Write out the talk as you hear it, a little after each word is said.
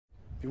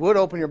If you would,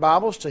 open your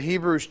Bibles to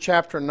Hebrews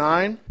chapter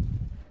 9.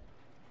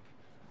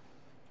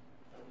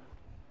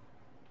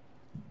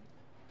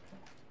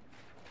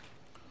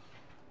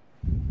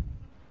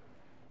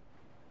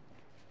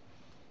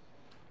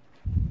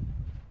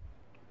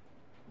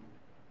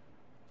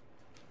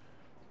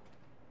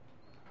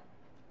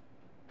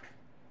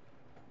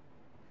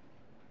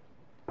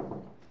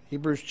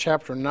 Hebrews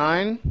chapter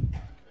 9.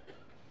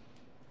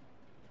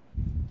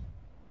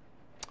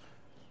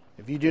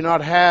 If you do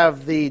not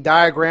have the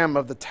diagram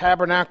of the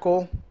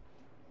tabernacle,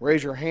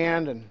 raise your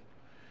hand and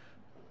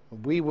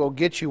we will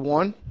get you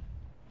one.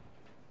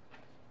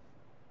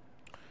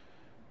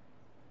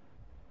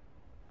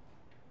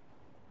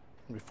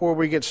 Before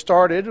we get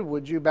started,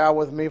 would you bow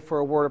with me for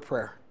a word of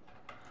prayer?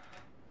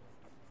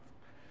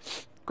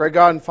 Great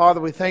God and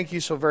Father, we thank you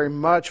so very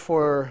much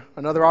for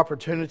another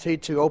opportunity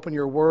to open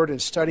your word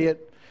and study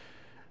it.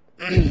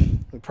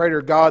 We pray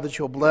to God that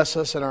you'll bless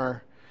us in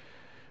our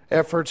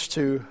efforts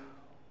to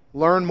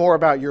learn more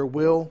about your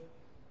will,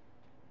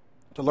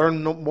 to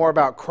learn more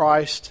about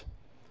Christ.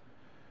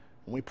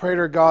 And we pray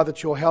to God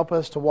that you'll help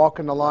us to walk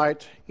in the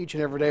light each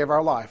and every day of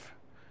our life.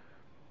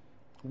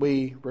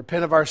 We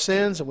repent of our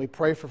sins and we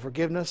pray for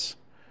forgiveness.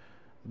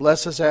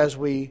 Bless us as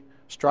we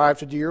strive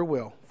to do your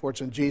will. For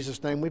it's in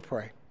Jesus' name we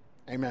pray.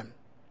 Amen.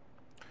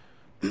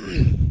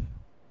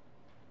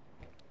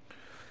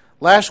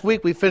 Last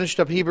week we finished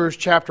up Hebrews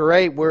chapter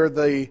 8, where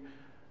the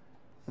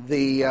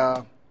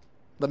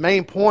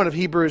main point of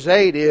Hebrews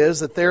 8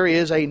 is that there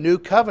is a new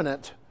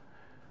covenant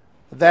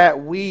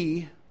that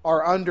we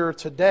are under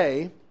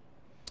today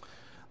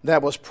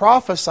that was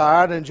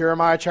prophesied in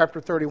Jeremiah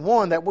chapter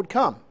 31 that would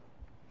come.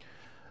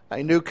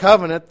 A new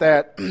covenant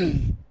that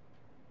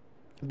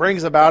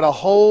brings about a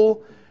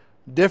whole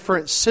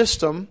different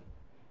system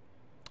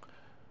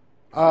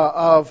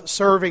of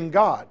serving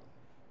God.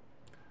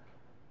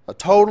 A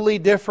totally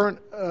different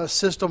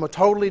system, a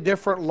totally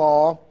different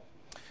law,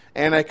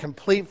 and a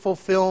complete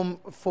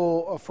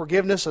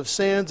forgiveness of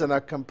sins and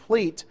a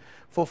complete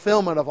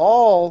fulfillment of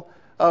all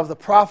of the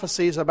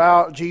prophecies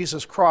about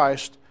Jesus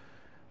Christ.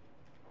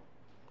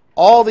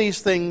 All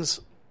these things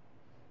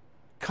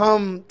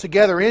come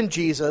together in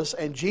Jesus,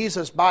 and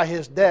Jesus, by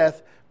His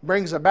death,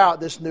 brings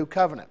about this new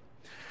covenant.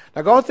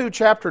 Now, going through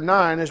chapter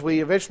 9, as we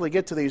eventually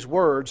get to these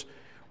words,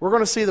 we're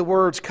going to see the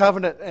words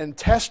covenant and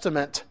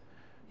testament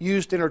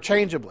used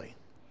interchangeably.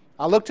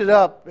 I looked it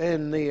up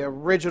in the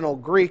original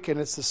Greek, and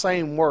it's the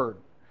same word.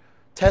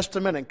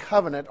 Testament and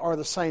covenant are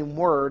the same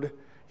word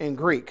in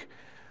Greek.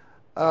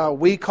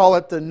 We call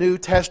it the New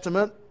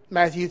Testament,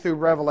 Matthew through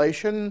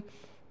Revelation.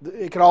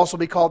 It can also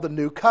be called the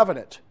New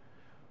Covenant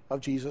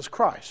of Jesus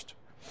Christ.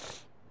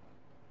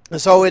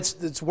 And so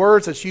it's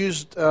words that's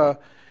used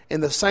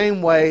in the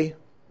same way,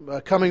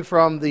 coming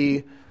from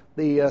the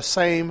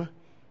same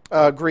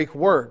Greek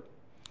word.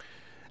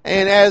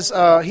 And as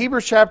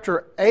Hebrews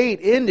chapter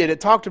 8 ended,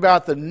 it talked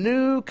about the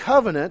new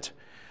covenant.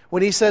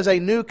 When he says a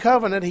new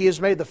covenant, he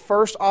has made the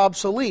first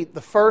obsolete, the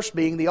first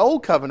being the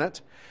old covenant.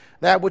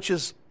 That which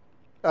is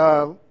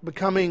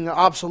becoming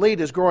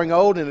obsolete is growing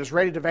old and is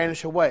ready to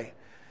vanish away.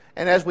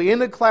 And as we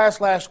ended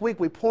class last week,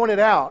 we pointed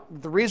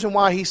out the reason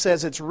why he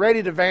says it's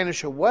ready to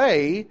vanish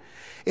away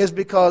is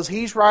because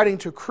he's writing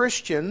to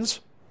Christians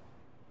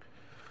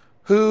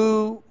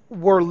who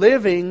were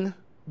living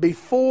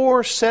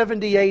before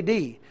 70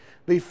 AD.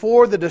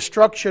 Before the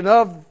destruction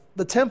of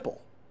the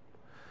temple.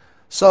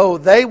 So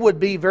they would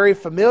be very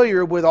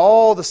familiar with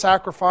all the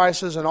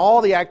sacrifices and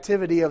all the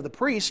activity of the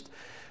priest,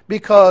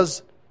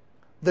 because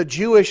the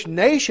Jewish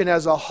nation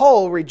as a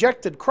whole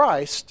rejected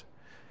Christ,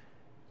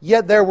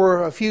 yet there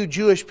were a few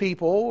Jewish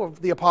people,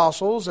 the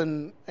apostles,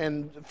 and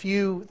a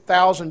few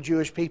thousand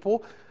Jewish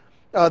people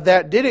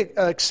that did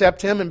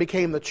accept Him and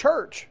became the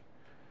church.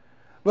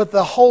 But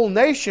the whole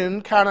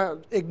nation kind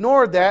of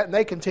ignored that, and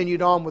they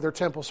continued on with their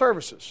temple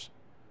services.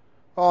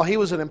 Oh, he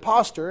was an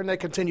imposter, and they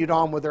continued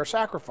on with their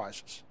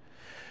sacrifices.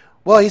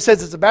 Well, he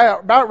says it's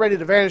about ready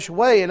to vanish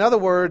away. In other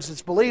words,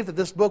 it's believed that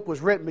this book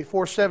was written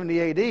before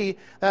 70 AD.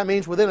 That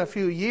means within a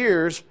few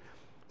years,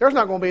 there's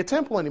not going to be a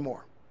temple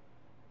anymore.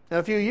 In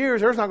a few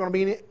years, there's not going to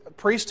be any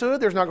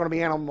priesthood. There's not going to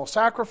be animal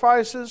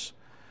sacrifices.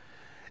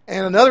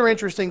 And another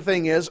interesting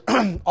thing is,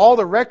 all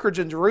the records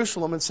in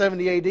Jerusalem in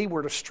 70 AD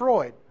were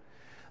destroyed.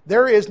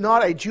 There is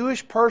not a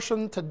Jewish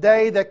person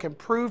today that can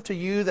prove to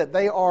you that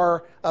they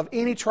are of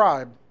any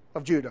tribe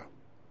of Judah,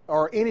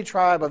 or any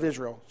tribe of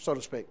Israel, so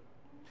to speak.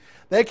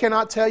 They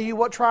cannot tell you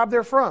what tribe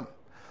they're from.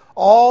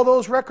 All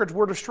those records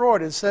were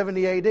destroyed in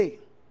 70 AD.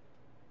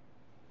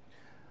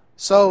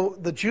 So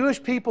the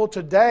Jewish people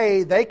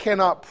today, they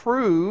cannot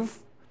prove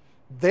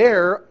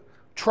their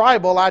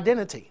tribal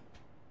identity.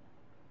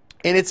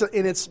 And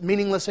it's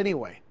meaningless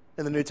anyway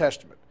in the New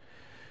Testament.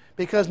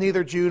 Because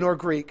neither Jew nor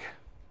Greek,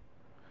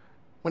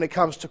 when it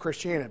comes to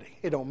Christianity,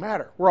 it don't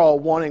matter. We're all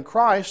one in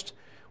Christ.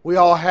 We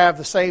all have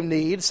the same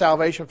need,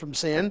 salvation from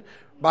sin,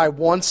 by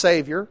one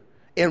Savior,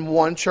 in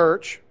one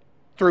church,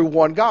 through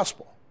one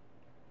gospel.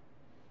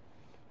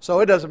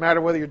 So it doesn't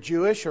matter whether you're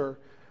Jewish or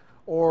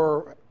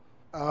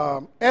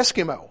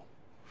Eskimo.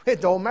 It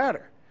don't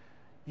matter.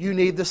 You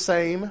need the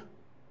same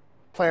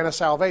plan of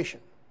salvation.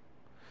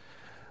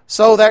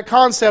 So that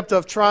concept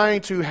of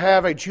trying to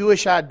have a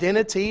Jewish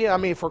identity, I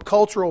mean, for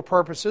cultural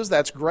purposes,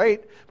 that's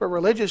great, but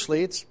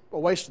religiously, it's a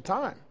waste of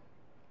time.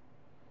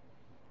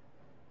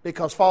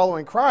 Because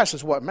following Christ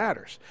is what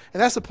matters.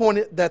 And that's the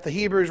point that the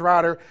Hebrews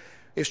writer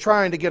is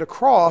trying to get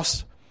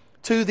across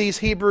to these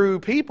Hebrew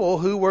people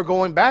who were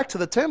going back to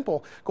the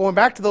temple, going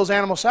back to those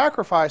animal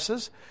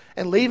sacrifices,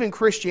 and leaving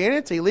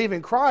Christianity,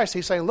 leaving Christ.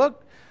 He's saying,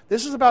 look,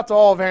 this is about to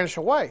all vanish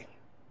away.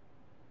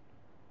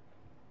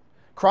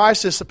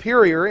 Christ is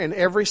superior in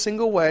every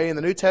single way, and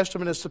the New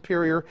Testament is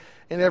superior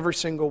in every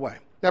single way.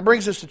 That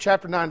brings us to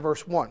chapter 9,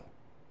 verse 1.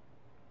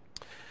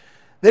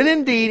 Then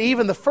indeed,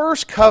 even the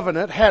first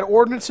covenant had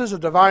ordinances of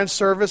divine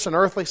service and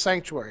earthly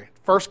sanctuary.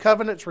 First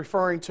covenant is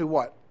referring to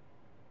what?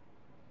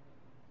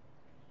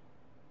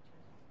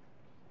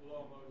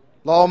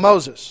 Law of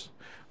Moses.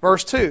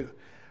 Verse 2.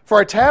 For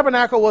a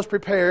tabernacle was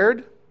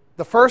prepared,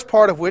 the first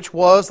part of which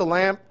was the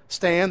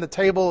lampstand, the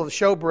table of the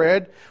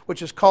showbread,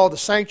 which is called the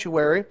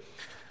sanctuary.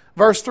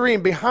 Verse 3,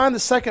 and behind the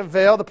second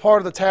veil, the part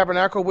of the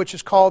tabernacle, which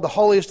is called the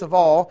holiest of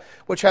all,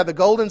 which had the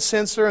golden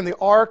censer and the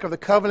ark of the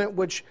covenant,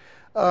 which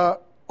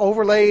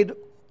overlaid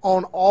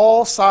on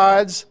all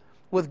sides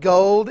with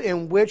gold,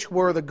 in which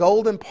were the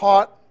golden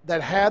pot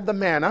that had the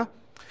manna,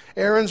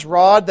 Aaron's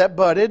rod that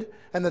budded,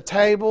 and the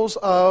tables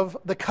of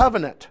the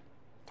covenant.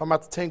 Talking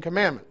about the Ten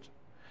Commandments.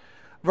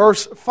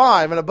 Verse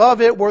 5, and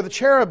above it were the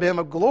cherubim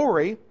of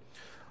glory,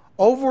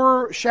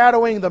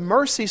 overshadowing the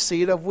mercy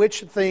seat, of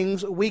which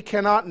things we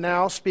cannot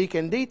now speak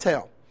in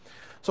detail.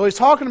 So he's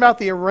talking about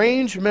the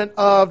arrangement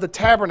of the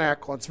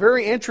tabernacle. It's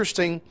very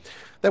interesting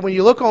that when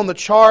you look on the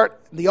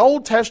chart, the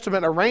Old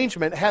Testament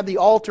arrangement had the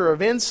altar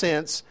of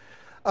incense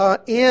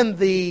in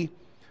the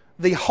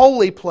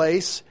holy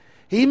place.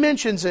 He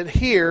mentions it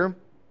here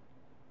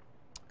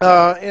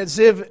as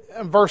if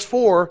in verse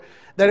 4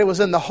 that it was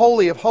in the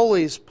Holy of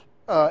Holies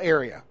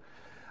area.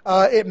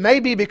 It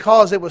may be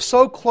because it was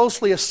so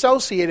closely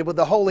associated with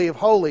the Holy of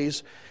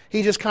Holies,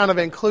 he just kind of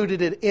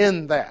included it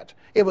in that.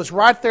 It was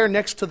right there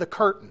next to the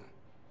curtain.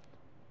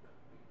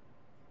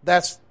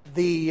 That's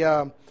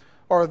the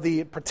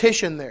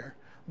partition there,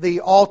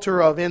 the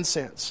altar of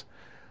incense.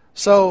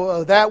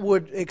 So that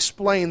would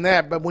explain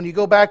that. But when you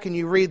go back and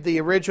you read the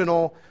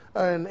original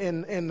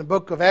in the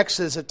book of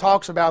Exodus, it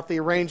talks about the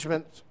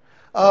arrangement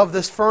of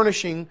this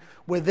furnishing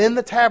within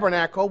the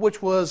tabernacle,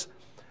 which was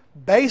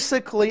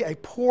basically a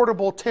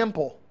portable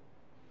temple.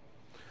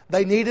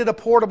 They needed a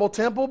portable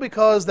temple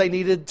because they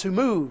needed to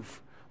move.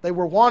 They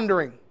were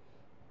wandering.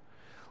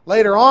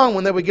 Later on,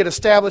 when they would get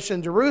established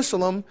in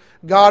Jerusalem,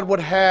 God would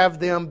have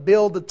them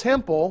build the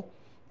temple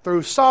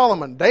through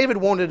Solomon. David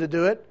wanted to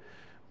do it.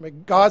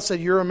 God said,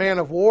 you're a man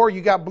of war.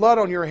 You got blood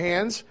on your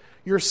hands.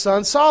 Your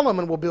son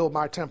Solomon will build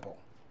my temple.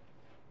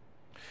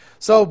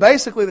 So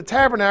basically, the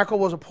tabernacle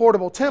was a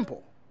portable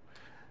temple.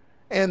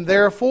 And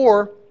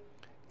therefore,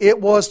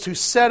 it was to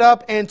set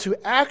up and to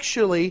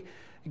actually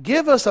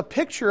give us a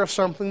picture of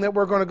something that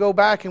we're going to go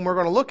back and we're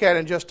going to look at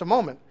in just a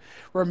moment.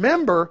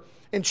 Remember,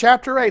 in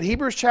chapter 8,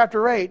 Hebrews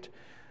chapter 8,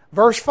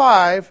 verse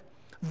 5,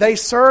 they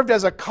served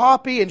as a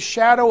copy and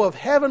shadow of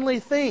heavenly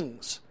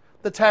things,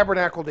 the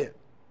tabernacle did.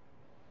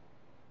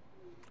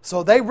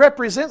 So they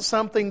represent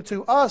something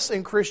to us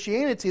in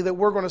Christianity that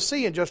we're going to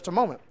see in just a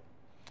moment.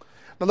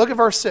 Now look at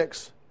verse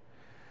 6.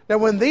 Now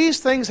when these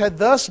things had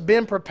thus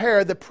been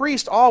prepared, the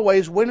priest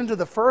always went into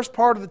the first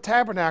part of the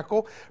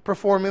tabernacle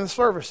performing the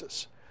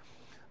services.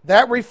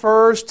 That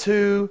refers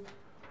to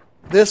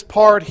this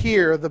part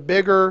here, the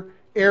bigger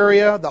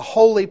area, the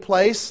holy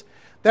place.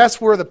 That's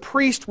where the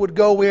priest would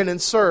go in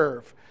and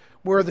serve,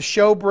 where the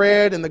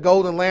showbread and the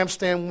golden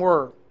lampstand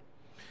were.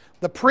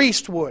 The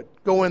priest would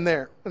go in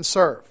there and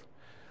serve.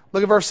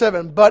 Look at verse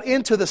 7. But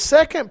into the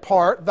second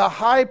part, the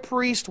high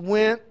priest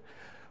went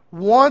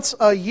once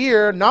a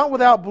year, not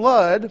without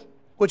blood,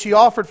 which he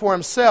offered for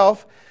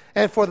himself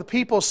and for the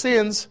people's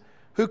sins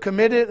who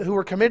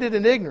were committed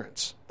in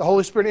ignorance. The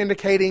Holy Spirit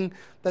indicating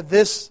that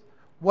this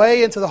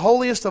way into the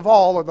holiest of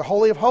all, or the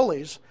Holy of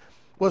Holies,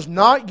 was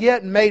not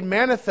yet made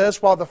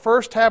manifest while the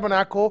first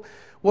tabernacle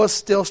was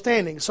still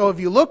standing. So if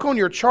you look on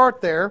your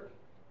chart there,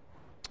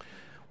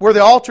 where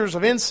the altars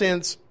of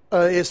incense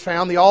is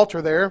found, the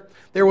altar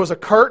there was a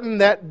curtain,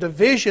 that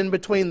division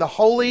between the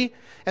holy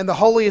and the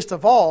holiest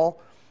of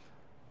all.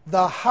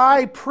 The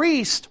high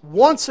priest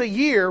once a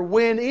year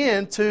went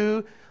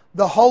into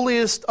the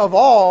holiest of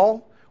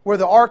all, where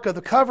the Ark of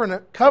the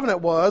Covenant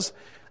was,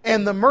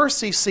 and the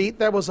mercy seat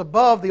that was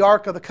above the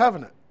Ark of the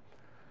Covenant.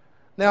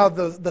 Now,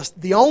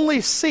 the only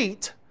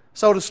seat,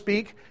 so to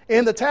speak,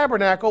 in the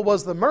tabernacle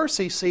was the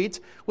mercy seat,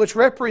 which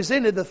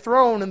represented the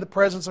throne in the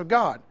presence of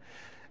God.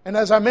 And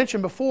as I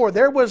mentioned before,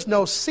 there was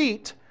no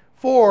seat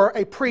for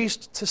a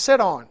priest to sit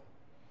on,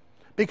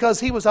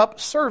 because he was up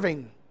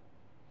serving.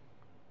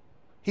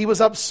 He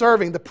was up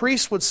serving. The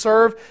priest would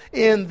serve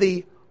in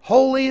the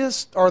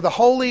holiest, or the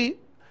holy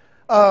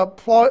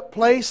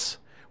place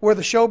where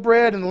the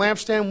showbread and the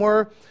lampstand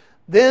were.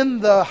 Then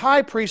the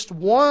high priest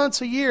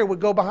once a year would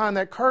go behind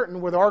that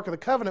curtain where the Ark of the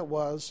Covenant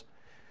was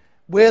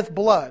with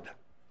blood.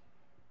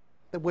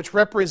 which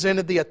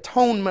represented the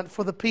atonement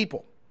for the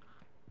people.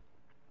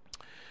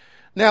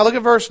 Now look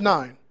at verse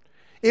 9.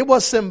 It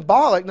was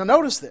symbolic. Now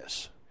notice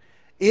this.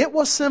 It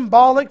was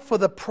symbolic for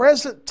the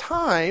present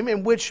time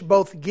in which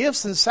both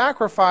gifts and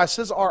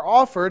sacrifices are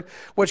offered,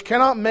 which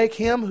cannot make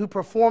him who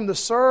performed the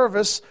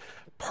service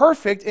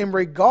perfect in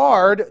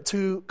regard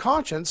to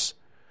conscience,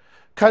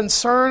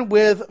 concerned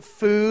with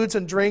foods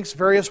and drinks,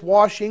 various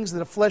washings, and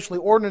the fleshly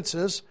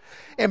ordinances,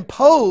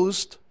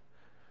 imposed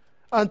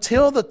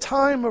until the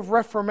time of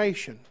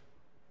Reformation.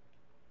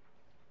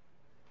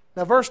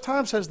 Now, verse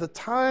time says the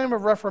time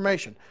of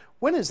Reformation.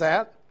 When is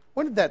that?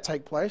 When did that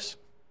take place?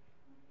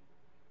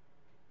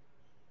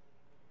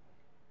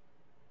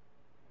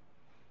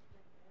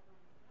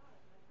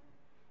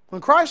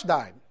 When Christ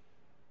died.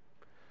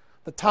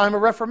 The time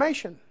of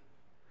Reformation.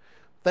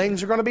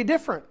 Things are going to be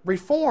different.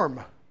 Reform.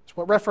 That's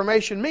what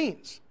Reformation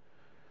means.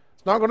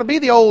 It's not going to be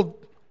the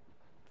old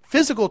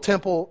physical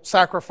temple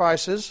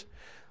sacrifices.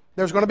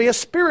 There's going to be a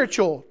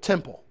spiritual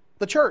temple,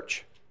 the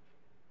church.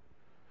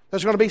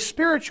 There's going to be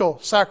spiritual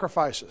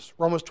sacrifices.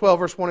 Romans 12,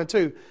 verse 1 and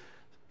 2.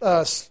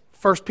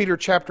 1 Peter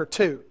chapter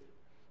 2.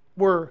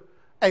 Where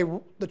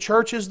the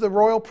church is the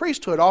royal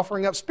priesthood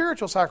offering up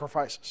spiritual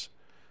sacrifices.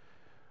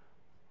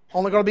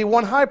 Only going to be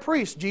one high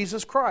priest,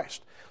 Jesus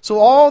Christ. So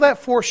all that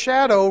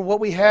foreshadowed what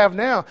we have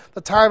now,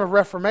 the time of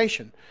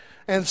Reformation.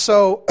 And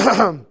so,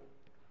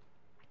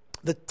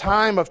 the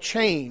time of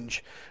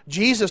change.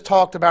 Jesus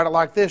talked about it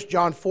like this,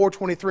 John 4,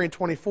 23 and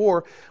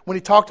 24. When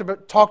he talked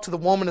to the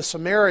woman of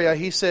Samaria,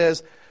 he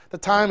says, the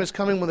time is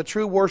coming when the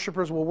true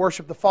worshipers will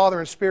worship the Father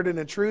in spirit and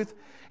in truth,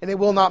 and it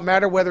will not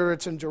matter whether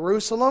it's in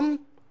Jerusalem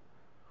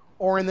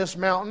or in this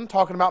mountain,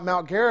 talking about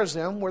Mount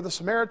Gerizim, where the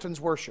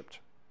Samaritans worshipped.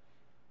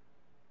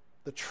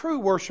 The true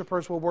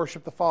worshipers will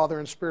worship the Father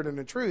in spirit and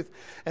in truth.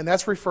 And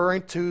that's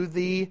referring to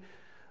the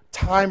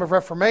time of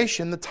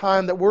Reformation, the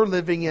time that we're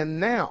living in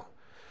now.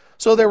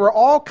 So there were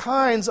all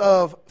kinds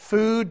of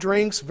food,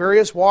 drinks,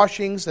 various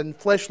washings, and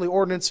fleshly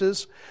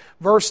ordinances.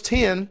 Verse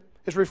 10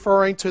 is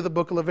referring to the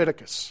book of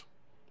Leviticus.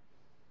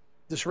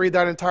 Just read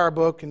that entire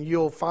book and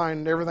you'll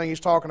find everything he's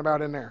talking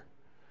about in there.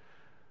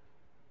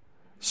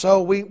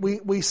 So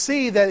we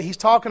see that he's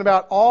talking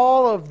about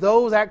all of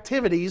those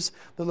activities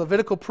the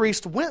Levitical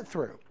priest went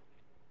through.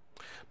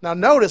 Now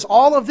notice,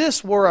 all of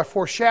this were a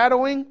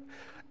foreshadowing.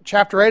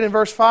 Chapter 8 and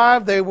verse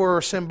 5, they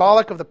were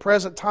symbolic of the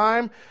present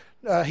time.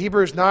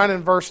 Hebrews 9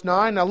 and verse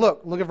 9. Now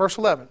look at verse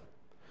 11.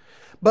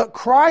 But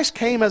Christ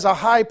came as a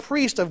high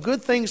priest of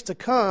good things to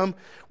come,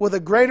 with a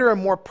greater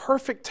and more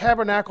perfect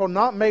tabernacle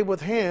not made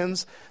with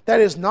hands, that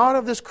is not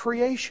of this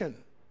creation.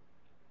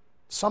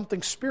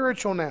 Something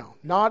spiritual now.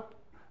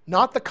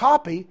 Not the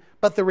copy,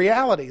 but the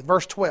reality.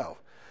 Verse 12.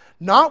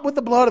 Not with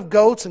the blood of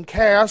goats and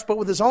calves, but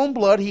with his own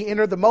blood he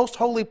entered the most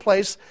holy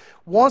place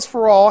once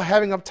for all,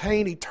 having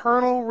obtained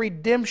eternal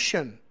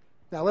redemption.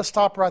 Now let's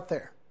stop right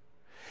there.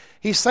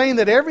 He's saying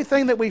that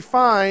everything that we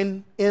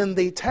find in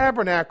the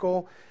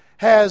tabernacle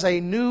has a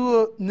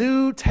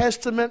New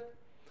Testament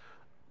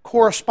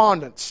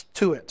correspondence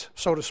to it,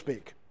 so to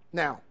speak.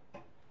 Now,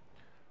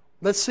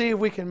 let's see if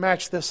we can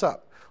match this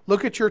up.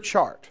 Look at your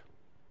chart.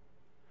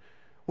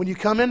 When you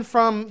come in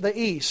from the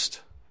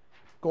east,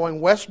 going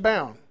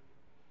westbound,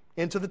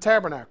 into the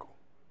tabernacle,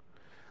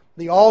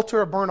 the altar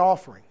of burnt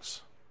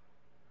offerings.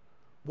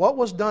 What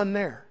was done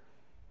there?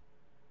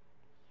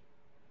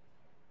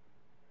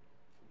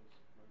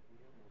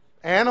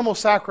 Animal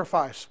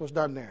sacrifice was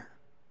done there.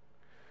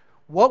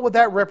 What would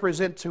that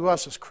represent to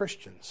us as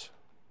Christians?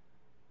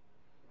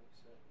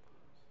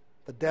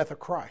 The death of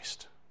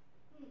Christ.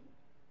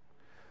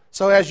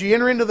 So as you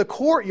enter into the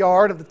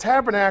courtyard of the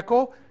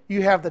tabernacle,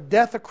 you have the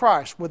death of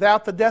Christ.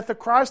 Without the death of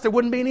Christ, there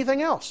wouldn't be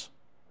anything else.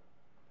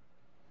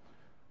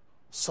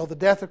 So the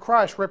death of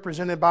Christ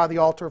represented by the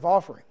altar of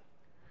offering.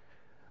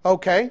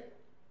 Okay.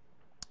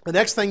 The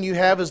next thing you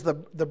have is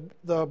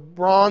the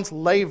bronze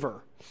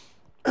laver,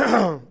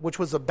 which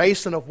was a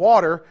basin of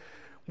water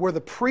where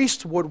the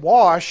priest would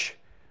wash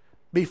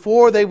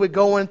before they would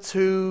go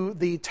into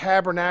the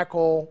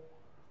tabernacle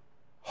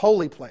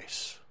holy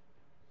place.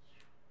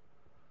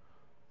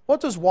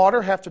 What does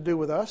water have to do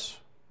with us?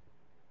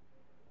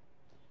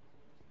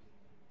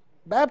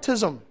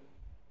 Baptism.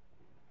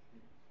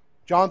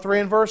 John 3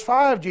 and verse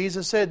 5,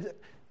 Jesus said,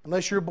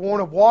 unless you're born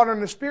of water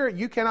and the Spirit,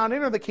 you cannot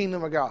enter the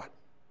kingdom of God.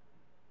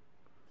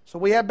 So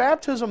we have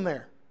baptism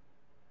there.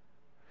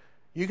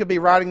 You could be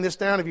writing this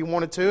down if you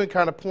wanted to and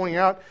kind of pointing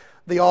out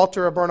the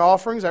altar of burnt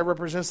offerings. That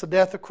represents the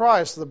death of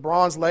Christ. The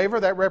bronze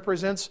laver, that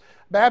represents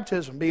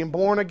baptism, being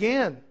born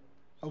again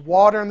of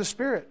water and the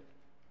Spirit.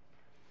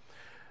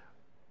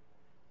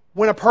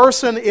 When a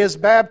person is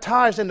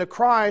baptized into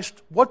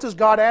Christ, what does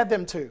God add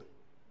them to?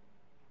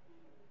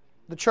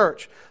 The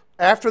church.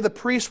 After the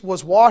priest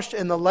was washed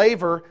in the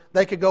laver,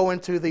 they could go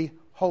into the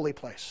holy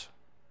place.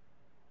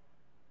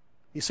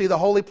 You see the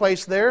holy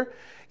place there?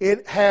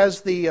 It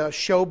has the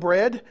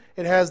showbread.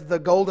 It has the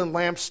golden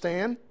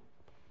lampstand.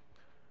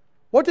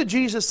 What did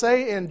Jesus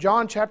say in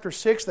John chapter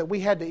 6 that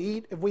we had to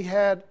eat if we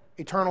had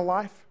eternal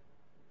life?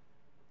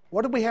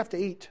 What did we have to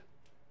eat?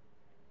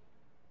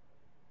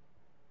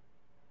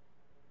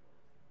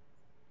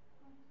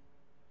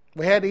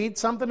 We had to eat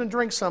something and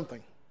drink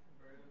something.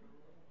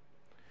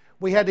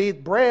 We had to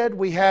eat bread.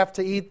 We have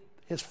to eat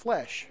His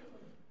flesh.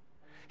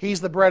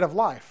 He's the bread of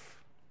life.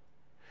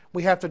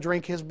 We have to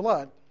drink His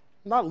blood.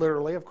 Not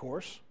literally, of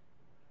course.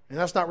 And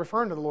that's not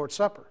referring to the Lord's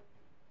Supper.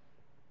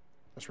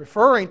 It's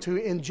referring to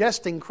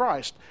ingesting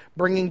Christ,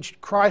 bringing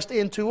Christ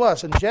into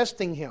us,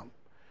 ingesting Him.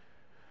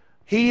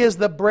 He is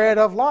the bread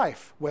of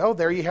life. Well,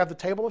 there you have the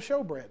table of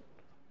showbread.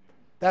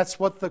 That's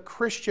what the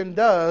Christian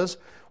does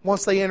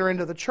once they enter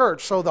into the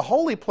church. So the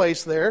holy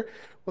place there,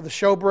 where the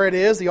showbread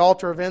is, the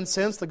altar of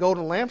incense, the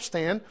golden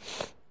lampstand,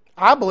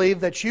 I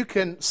believe that you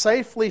can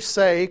safely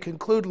say,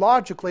 conclude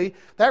logically,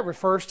 that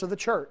refers to the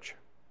church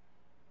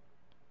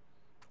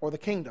or the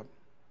kingdom.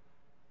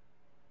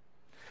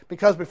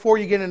 Because before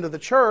you get into the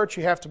church,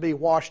 you have to be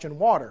washed in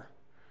water.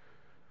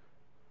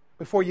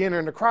 Before you enter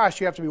into Christ,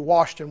 you have to be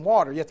washed in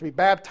water. You have to be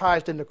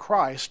baptized into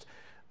Christ,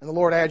 and the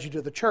Lord adds you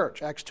to the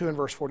church. Acts 2 and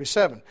verse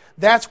 47.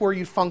 That's where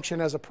you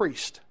function as a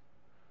priest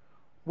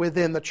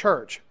within the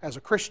church, as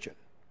a Christian.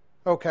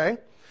 Okay?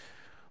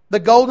 The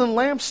golden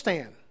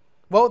lampstand.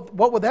 Well,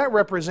 what would that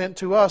represent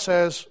to us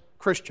as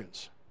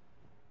Christians?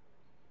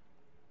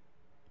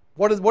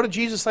 What did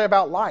Jesus say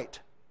about light?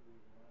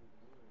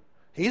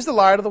 He's the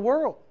light of the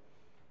world.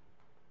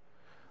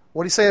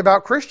 What did He say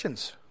about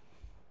Christians?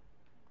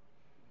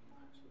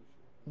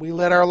 We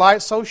let our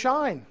light so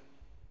shine.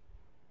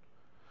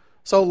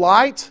 So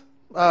light,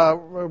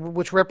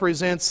 which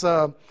represents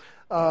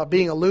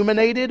being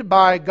illuminated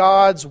by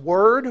God's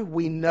Word.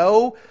 We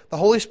know the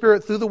Holy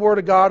Spirit, through the Word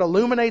of God,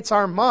 illuminates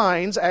our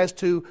minds as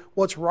to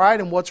what's right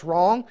and what's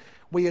wrong.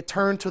 We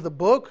turn to the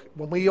book.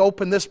 When we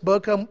open this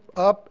book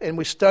up and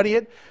we study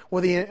it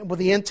with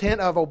the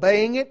intent of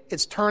obeying it,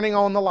 it's turning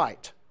on the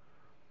light.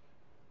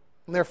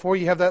 And therefore,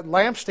 you have that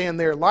lampstand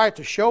there, light,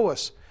 to show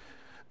us.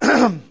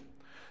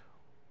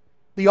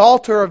 The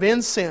altar of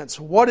incense,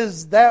 what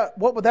is that?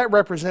 What would that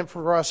represent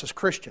for us as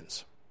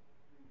Christians?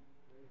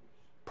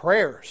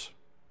 Prayers.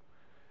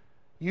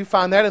 You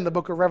find that in the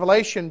book of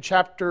Revelation,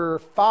 chapter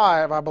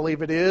 5, I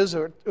believe it is.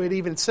 Or it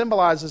even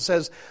symbolizes, it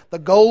says, the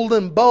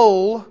golden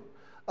bowl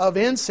of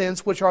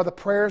incense, which are the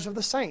prayers of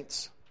the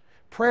saints.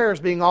 Prayers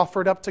being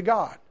offered up to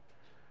God.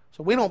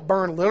 So we don't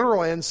burn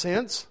literal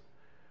incense.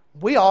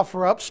 We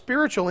offer up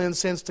spiritual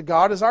incense to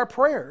God as our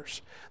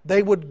prayers.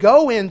 They would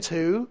go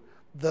into...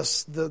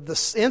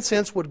 The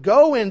incense would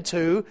go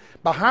into,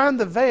 behind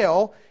the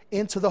veil,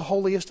 into the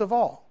holiest of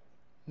all.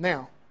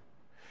 Now,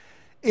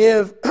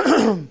 if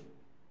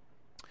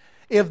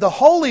if the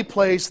holy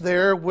place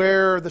there,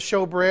 where the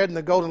showbread and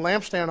the golden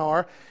lampstand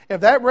are,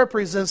 if that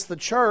represents the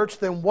church,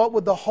 then what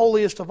would the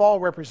holiest of all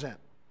represent?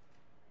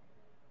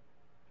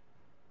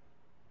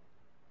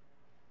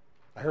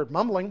 I heard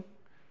mumbling.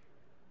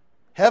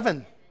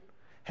 Heaven.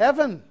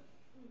 Heaven.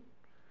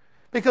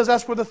 Because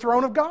that's where the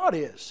throne of God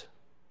is.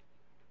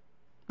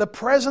 The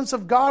presence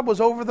of God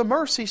was over the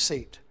mercy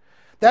seat.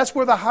 That's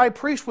where the high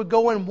priest would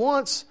go in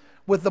once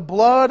with the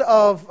blood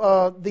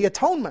of the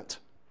atonement.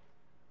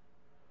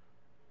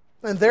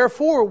 And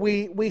therefore,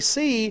 we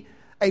see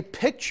a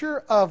picture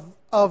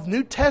of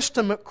New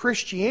Testament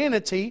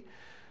Christianity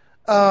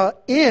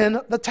in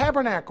the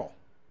tabernacle.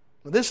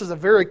 Now, this is a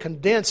very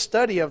condensed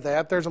study of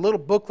that. There's a little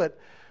booklet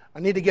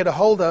I need to get a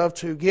hold of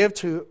to give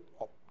to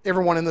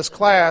everyone in this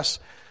class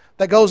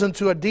that goes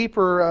into a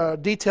deeper,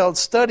 detailed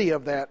study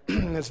of that.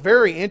 It's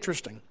very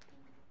interesting.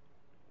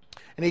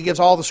 And he gives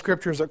all the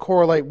scriptures that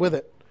correlate with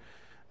it.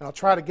 And I'll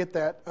try to get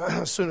that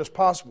as soon as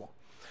possible.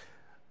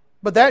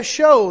 But that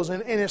shows,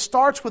 and it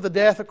starts with the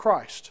death of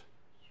Christ.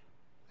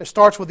 It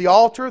starts with the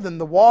altar, then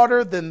the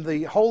water, then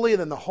the holy,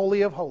 then the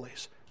holy of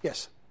holies.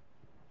 Yes?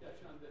 Yeah,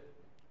 John,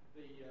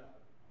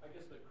 I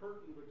guess the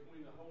curtain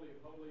between the holy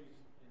of holies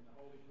and the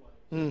holy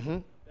place. Mm-hmm.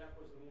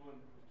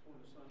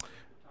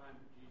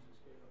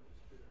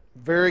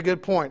 Very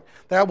good point.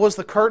 That was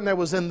the curtain that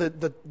was in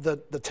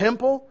the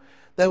temple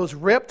that was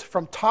ripped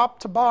from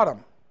top to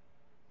bottom.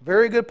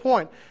 Very good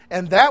point.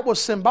 And that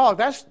was symbolic.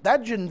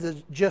 That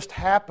didn't just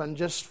happen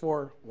just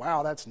for,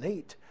 wow, that's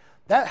neat.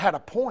 That had a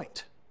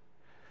point.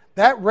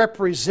 That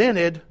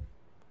represented,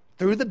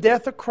 through the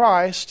death of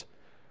Christ,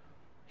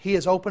 He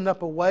has opened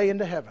up a way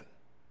into heaven.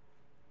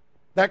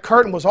 That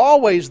curtain was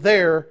always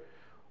there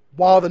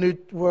while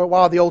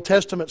the Old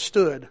Testament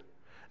stood.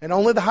 And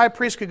only the high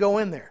priest could go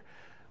in there.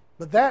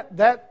 But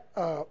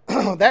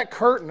that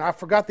curtain, I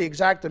forgot the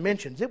exact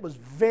dimensions. It was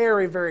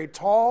very, very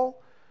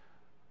tall.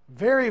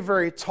 Very,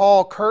 very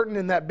tall curtain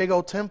in that big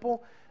old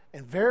temple.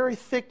 And very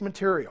thick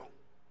material.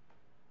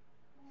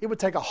 It would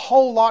take a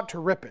whole lot to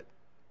rip it.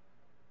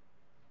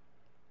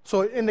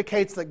 So it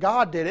indicates that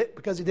God did it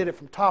because He did it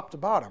from top to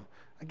bottom.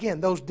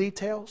 Again, those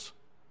details.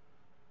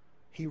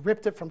 He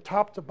ripped it from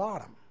top to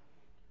bottom.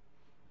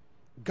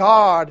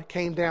 God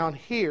came down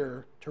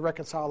here to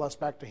reconcile us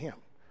back to Him.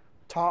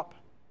 Top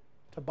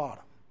to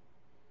bottom.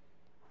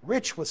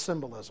 Rich with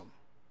symbolism.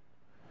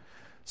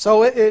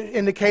 So it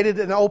indicated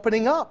an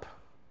opening up.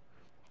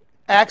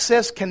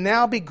 Access can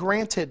now be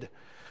granted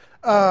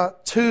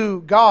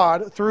to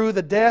God through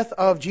the death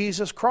of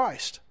Jesus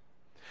Christ.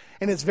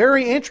 And it's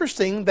very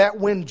interesting that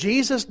when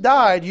Jesus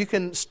died, you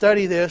can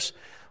study this,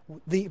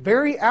 the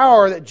very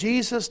hour that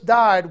Jesus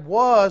died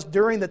was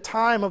during the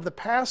time of the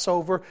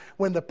Passover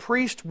when the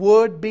priest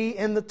would be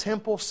in the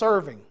temple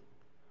serving.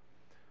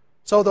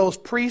 So those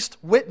priests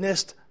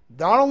witnessed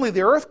not only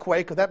the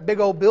earthquake of that big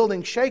old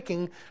building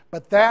shaking,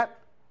 but that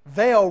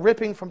veil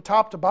ripping from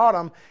top to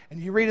bottom.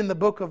 And you read in the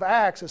book of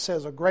Acts, it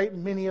says a great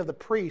many of the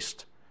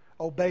priests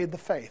obeyed the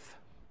faith.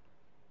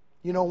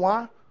 You know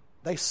why?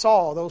 They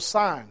saw those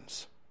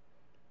signs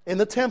in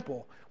the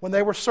temple when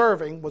they were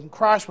serving, when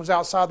Christ was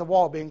outside the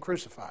wall being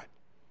crucified.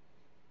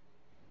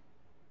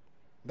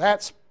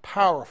 That's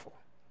powerful.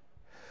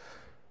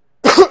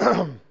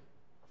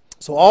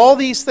 So all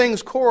these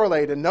things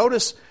correlate. And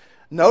notice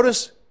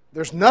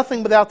there's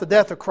nothing without the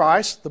death of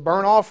Christ, the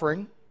burnt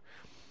offering.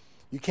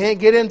 You can't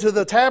get into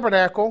the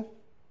tabernacle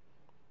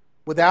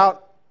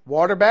without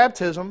water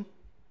baptism.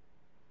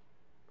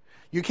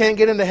 You can't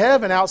get into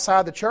heaven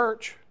outside the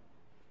church.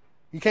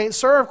 You can't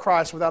serve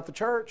Christ without the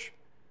church.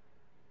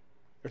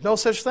 There's no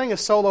such thing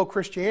as solo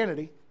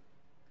Christianity.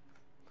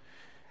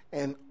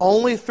 And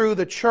only through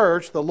the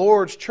church, the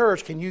Lord's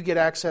church, can you get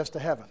access to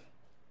heaven.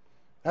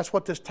 That's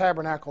what this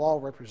tabernacle all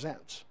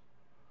represents.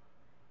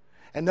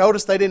 And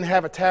notice they didn't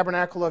have a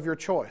tabernacle of your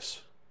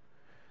choice.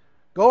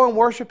 Go and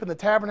worship in the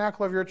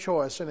tabernacle of your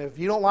choice. And if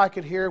you don't like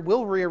it here,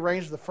 we'll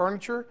rearrange the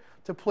furniture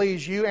to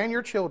please you and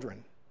your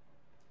children.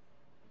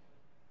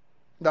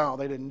 No,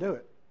 they didn't do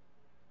it.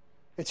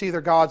 It's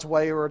either God's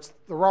way or it's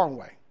the wrong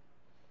way.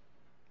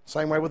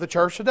 Same way with the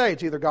church today.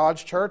 It's either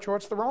God's church or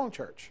it's the wrong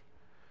church.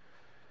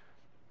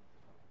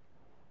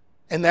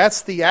 And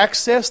that's the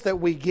access that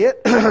we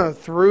get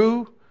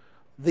through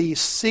the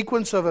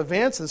sequence of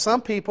events. And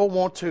some people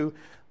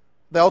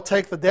they'll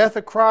take the death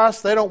of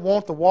Christ. They don't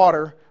want the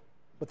water,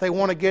 but they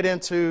want to get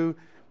into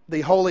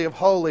the Holy of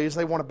Holies.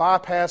 They want to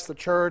bypass the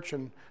church.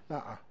 And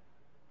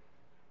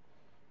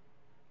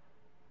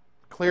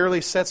clearly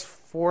sets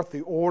forth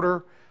the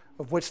order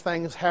of which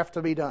things have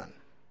to be done.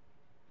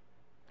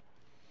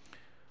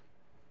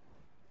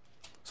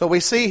 So we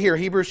see here,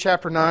 Hebrews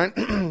chapter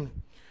 9,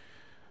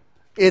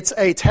 it's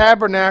a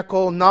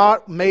tabernacle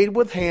not made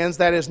with hands,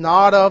 that is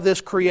not of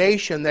this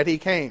creation that He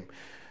came.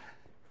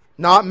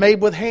 Not made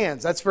with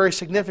hands. That's very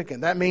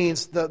significant. That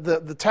means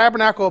the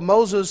tabernacle of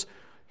Moses,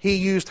 he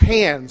used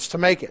hands to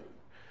make it.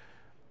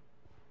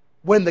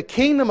 When the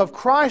kingdom of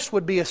Christ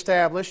would be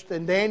established,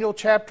 in Daniel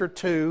chapter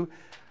 2,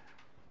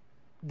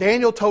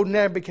 Daniel told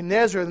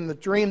Nebuchadnezzar in the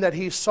dream that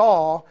he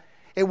saw,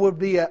 it would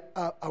be a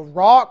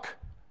rock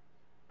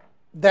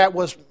that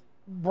was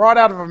brought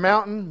out of a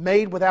mountain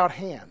made without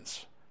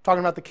hands.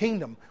 Talking about the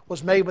kingdom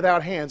was made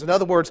without hands. In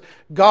other words,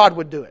 God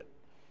would do it.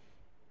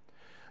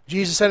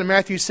 Jesus said in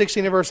Matthew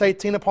 16 and verse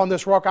 18, upon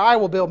this rock I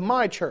will build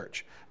my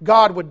church.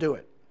 God would do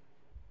it.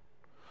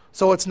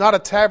 So it's not a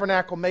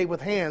tabernacle made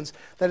with hands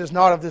that is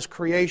not of this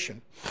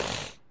creation.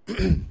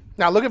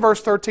 Now look at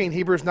verse 13,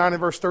 Hebrews 9 and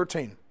verse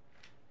 13.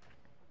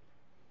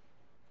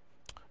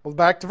 Well,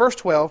 back to verse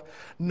 12.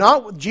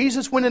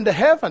 Jesus went into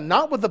heaven,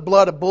 not with the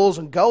blood of bulls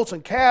and goats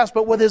and calves,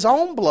 but with His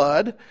own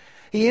blood.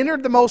 He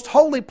entered the most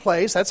holy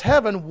place, that's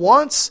heaven,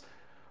 once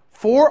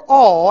for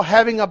all,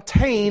 having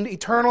obtained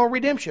eternal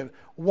redemption.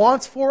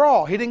 Once for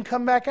all. He didn't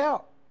come back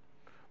out.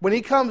 When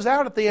He comes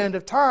out at the end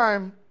of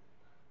time,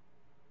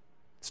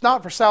 it's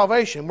not for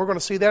salvation. We're going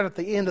to see that at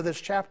the end of this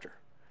chapter.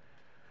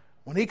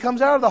 When He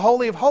comes out of the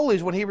Holy of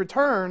Holies, when He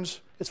returns,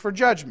 it's for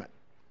judgment.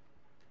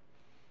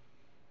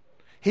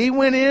 He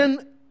went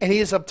in and He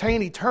has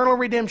obtained eternal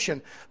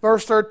redemption.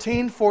 Verse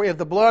 13, for if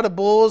the blood of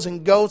bulls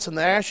and goats and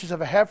the ashes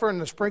of a heifer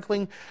and the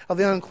sprinkling of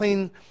the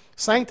unclean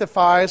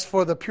sanctifies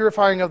for the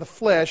purifying of the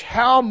flesh,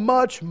 how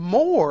much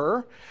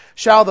more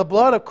shall the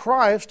blood of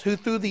Christ, who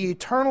through the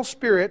eternal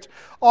Spirit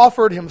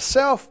offered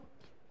Himself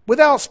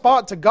without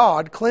spot to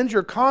God, cleanse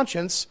your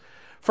conscience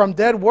from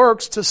dead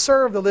works to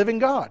serve the living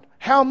God?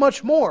 How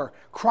much more?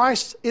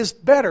 Christ is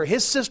better.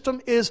 His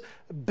system is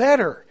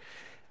better.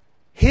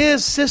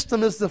 His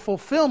system is the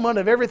fulfillment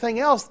of everything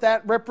else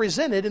that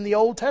represented in the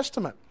Old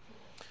Testament.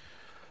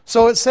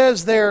 So it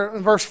says there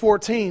in verse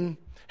 14,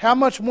 how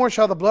much more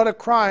shall the blood of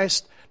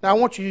Christ... Now I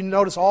want you to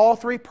notice all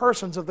three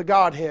persons of the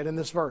Godhead in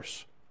this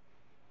verse.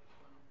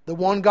 The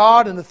one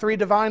God and the three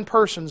divine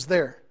persons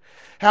there.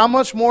 How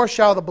much more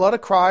shall the blood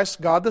of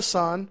Christ, God the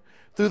Son,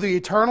 through the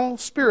eternal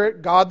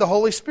Spirit, God the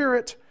Holy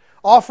Spirit,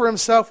 offer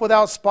Himself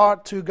without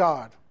spot to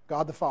God,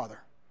 God the Father.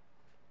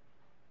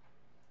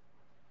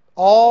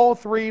 All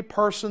three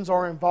persons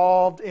are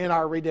involved in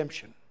our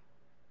redemption.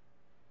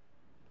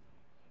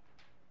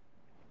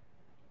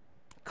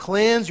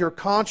 Cleanse your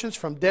conscience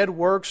from dead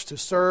works to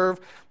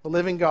serve the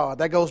living God.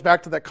 That goes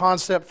back to that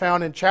concept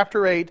found in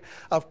chapter 8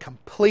 of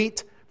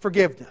complete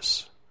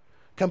forgiveness.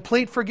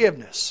 Complete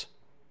forgiveness.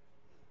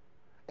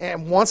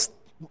 And once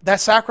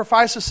that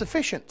sacrifice is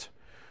sufficient.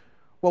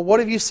 Well, what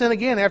if you sin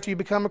again after you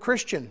become a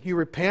Christian? You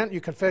repent, you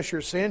confess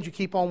your sins, you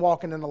keep on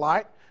walking in the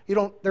light.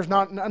 There's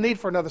not a need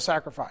for another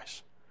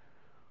sacrifice.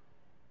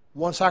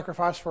 One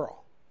sacrifice for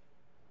all.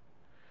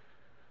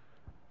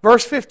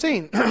 Verse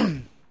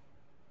 15.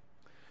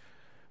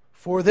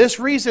 For this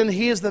reason,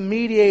 He is the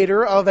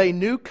mediator of a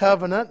new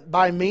covenant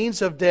by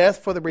means of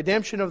death for the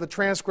redemption of the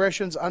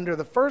transgressions under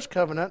the first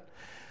covenant,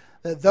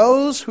 that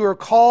those who are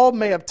called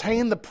may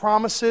obtain the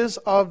promises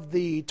of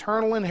the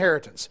eternal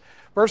inheritance.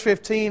 Verse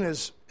 15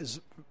 is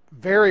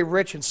very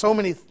rich in so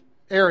many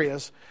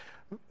areas.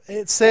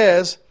 It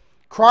says,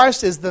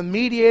 Christ is the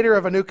mediator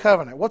of a new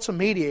covenant. What's a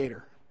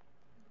mediator?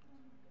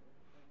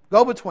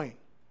 Go between.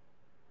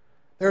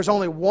 There's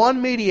only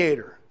one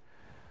mediator.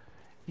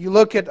 You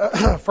look at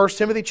 1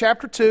 Timothy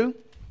chapter 2.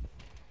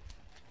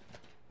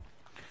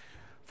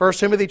 1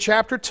 Timothy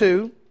chapter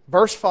 2,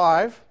 verse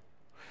 5.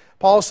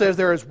 Paul says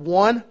there is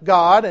one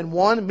God and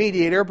one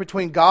mediator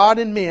between God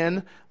and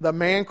men, the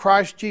man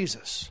Christ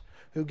Jesus,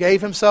 who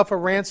gave Himself a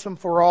ransom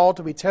for all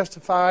to be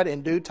testified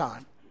in due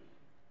time.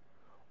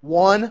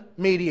 One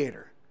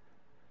mediator.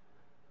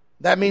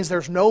 That means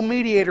there's no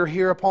mediator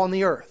here upon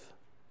the earth.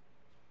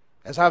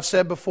 As I've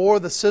said before,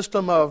 the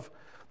system of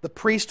the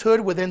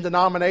priesthood within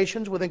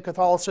denominations, within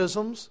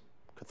Catholicism,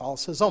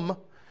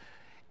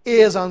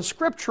 is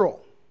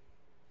unscriptural.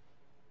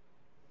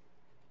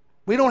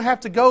 We don't have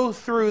to go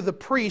through the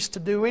priest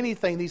to do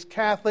anything. These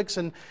Catholics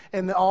and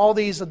all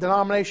these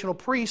denominational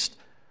priests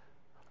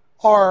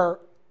are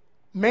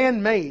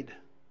man-made.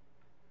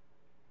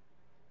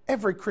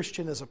 Every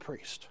Christian is a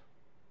priest.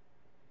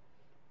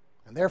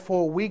 And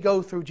therefore we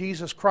go through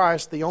Jesus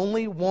Christ, the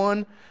only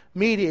one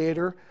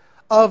mediator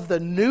of the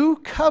new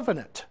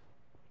covenant,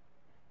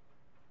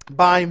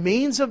 by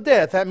means of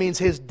death. That means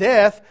His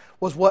death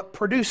was what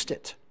produced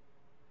it.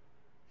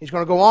 He's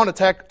going to go on to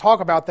talk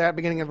about that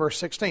beginning in verse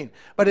 16.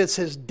 But it's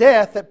His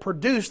death that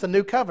produced the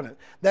new covenant.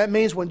 That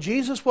means when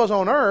Jesus was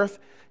on earth,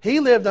 He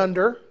lived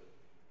under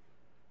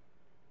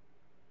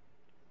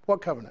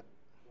what covenant?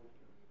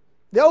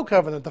 The old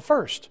covenant, the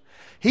first.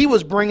 He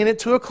was bringing it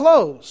to a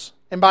close.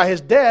 And by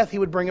His death, He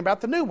would bring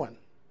about the new one.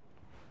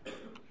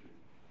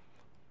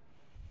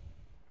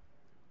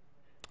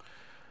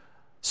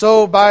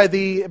 So by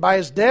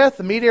His death,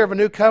 the mediator of a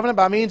new covenant,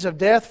 by means of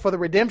death for the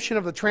redemption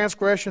of the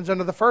transgressions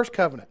under the first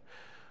covenant.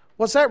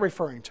 What's that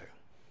referring to?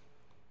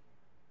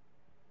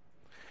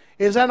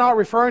 Is that not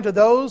referring to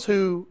those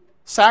who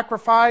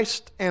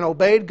sacrificed and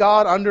obeyed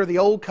God under the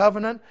old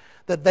covenant,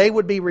 that they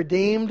would be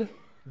redeemed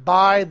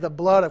by the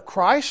blood of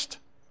Christ?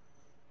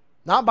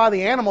 Not by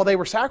the animal they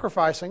were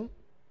sacrificing,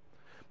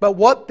 but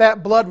what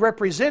that blood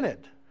represented.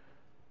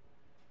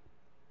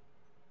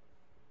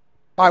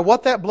 By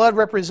what that blood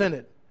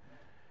represented.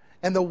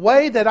 And the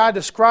way that I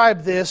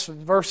describe this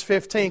in verse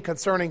 15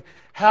 concerning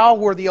how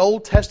were the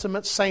Old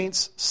Testament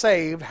saints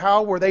saved,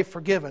 how were they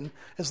forgiven,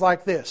 is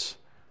like this.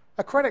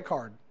 A credit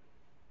card.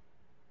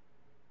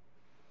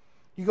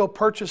 You go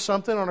purchase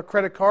something on a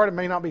credit card, it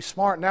may not be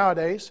smart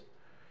nowadays,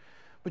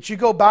 but you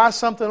go buy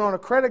something on a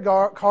credit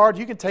card,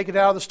 you can take it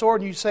out of the store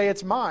and you say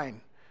it's mine,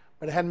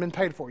 but it hadn't been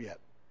paid for yet.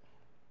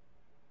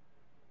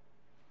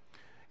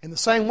 In the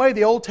same way,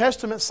 the Old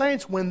Testament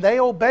saints, when they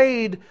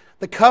obeyed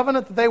the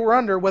covenant that they were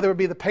under, whether it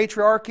be the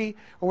patriarchy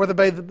or whether it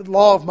be the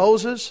law of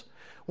Moses,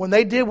 when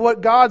they did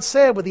what God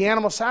said with the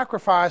animal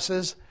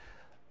sacrifices,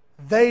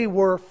 they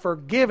were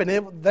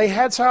forgiven. They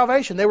had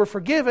salvation. They were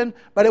forgiven,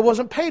 but it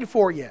wasn't paid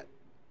for yet.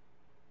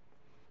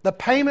 The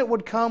payment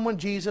would come when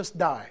Jesus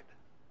died.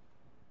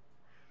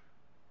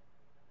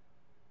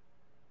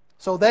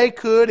 So they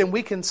could, and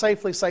we can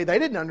safely say they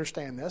didn't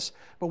understand this,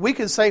 but we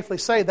can safely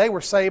say they were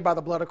saved by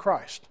the blood of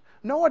Christ.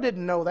 Noah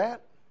didn't know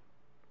that.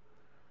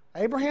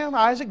 Abraham,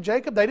 Isaac,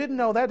 Jacob, they didn't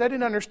know that. They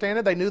didn't understand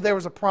it. They knew there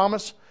was a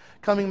promise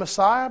coming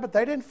Messiah, but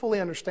they didn't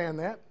fully understand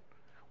that.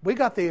 We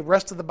got the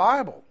rest of the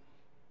Bible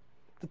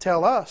to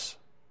tell us.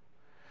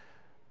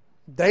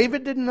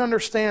 David didn't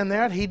understand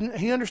that.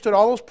 He understood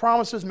all those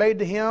promises made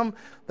to him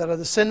that a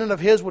descendant of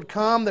his would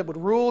come, that would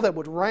rule, that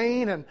would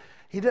reign, and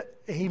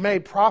he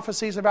made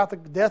prophecies about the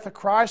death of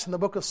Christ in the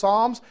book of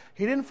Psalms.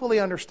 He didn't fully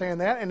understand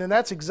that, and then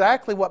that's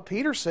exactly what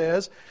Peter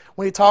says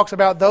when he talks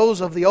about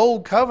those of the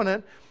old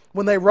covenant.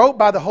 When they wrote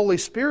by the Holy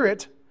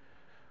Spirit,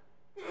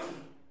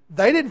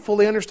 they didn't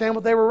fully understand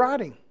what they were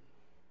writing.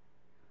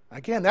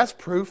 Again, that's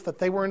proof that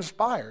they were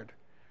inspired.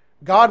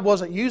 God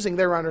wasn't using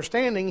their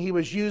understanding, He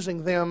was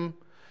using them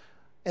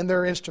and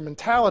their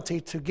instrumentality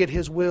to get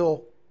His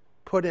will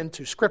put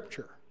into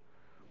Scripture.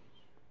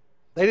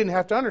 They didn't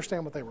have to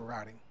understand what they were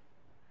writing.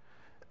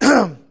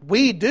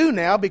 We do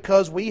now,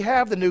 because we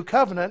have the new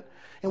covenant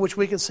in which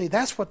we can see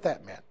that's what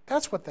that meant.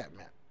 That's what that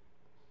meant.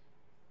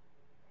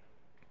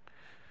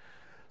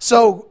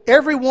 So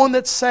everyone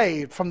that's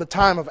saved from the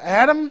time of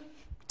Adam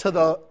to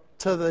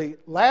the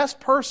last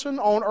person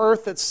on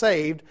earth that's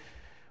saved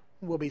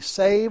will be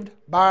saved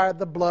by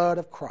the blood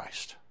of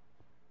Christ.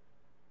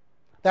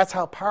 That's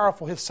how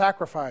powerful His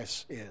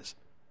sacrifice is.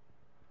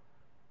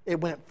 It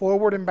went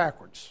forward and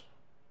backwards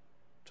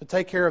to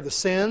take care of the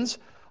sins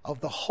of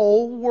the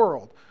whole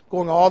world,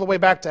 going all the way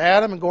back to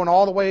Adam and going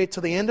all the way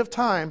to the end of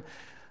time.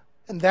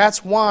 And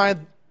that's why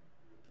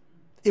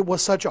it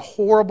was such a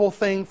horrible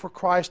thing for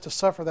Christ to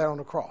suffer that on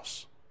the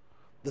cross.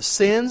 The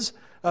sins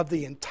of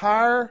the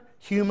entire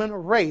human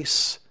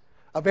race,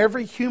 of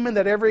every human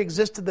that ever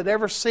existed, that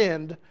ever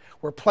sinned,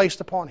 were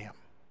placed upon Him.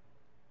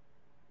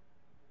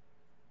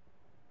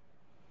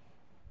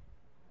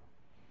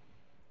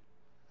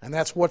 And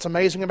that's what's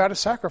amazing about his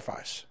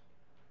sacrifice.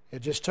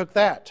 It just took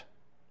that.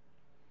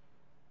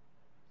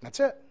 That's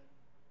it.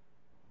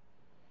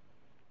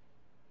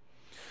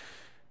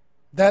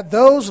 That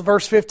those,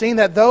 verse 15,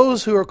 that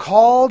those who are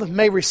called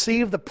may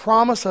receive the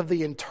promise of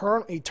the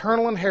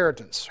eternal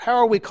inheritance. How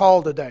are we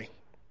called today?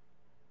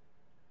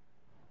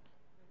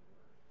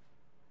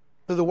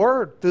 Through the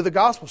Word, through the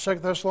Gospel. 2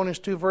 Thessalonians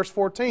 2, verse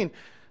 14.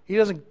 He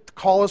doesn't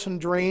call us in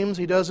dreams.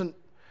 He doesn't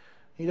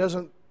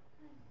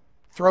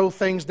throw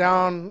things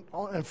down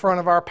in front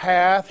of our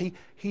path.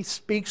 He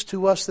speaks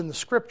to us in the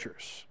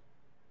Scriptures.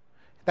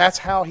 That's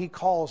how He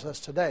calls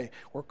us today.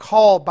 We're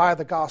called by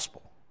the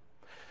Gospel.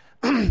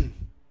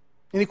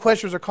 Any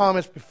questions or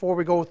comments before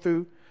we go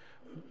through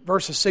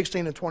verses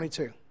 16 and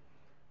 22?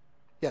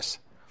 Yes?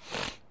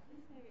 This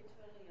may be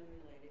totally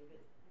unrelated,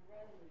 but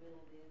right in the middle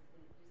of this,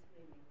 and it just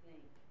made me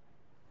think,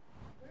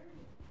 where did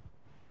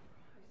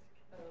Christ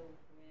go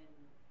when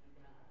He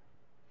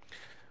died?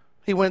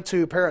 He went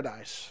to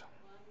paradise.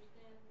 Well, I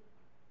understand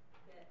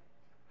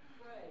that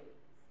phrase,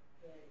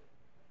 but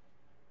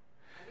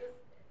I guess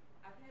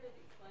I've had it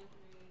explained to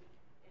me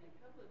in a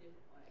couple of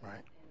different ways. Right.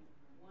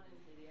 And one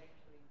is that He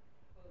actually,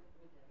 quote,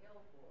 went to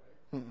hell for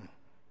us. Mm-mm.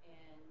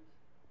 And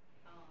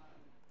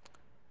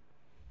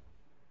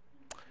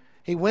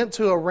He went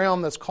to a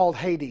realm that's called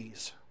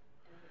Hades.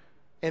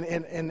 And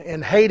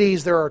in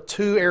Hades, there are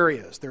two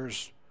areas.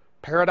 There's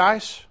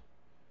paradise,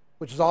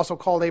 which is also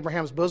called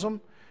Abraham's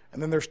bosom,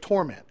 and then there's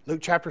torment.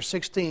 Luke chapter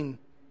 16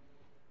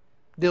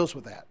 deals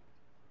with that.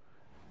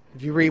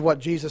 If you read what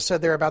Jesus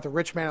said there about the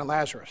rich man and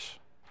Lazarus.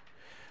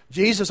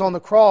 Jesus on the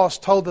cross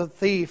told the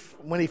thief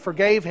when He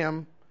forgave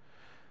him,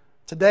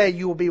 today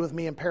you will be with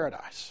me in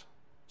paradise.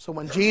 So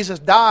when Jesus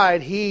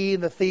died, he,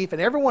 the thief, and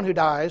everyone who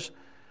dies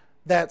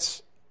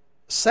that's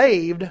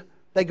saved,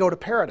 they go to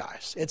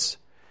paradise.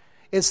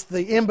 It's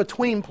the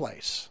in-between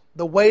place,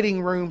 the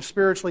waiting room,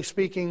 spiritually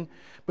speaking,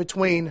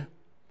 between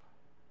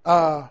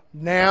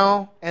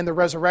now and the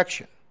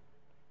resurrection.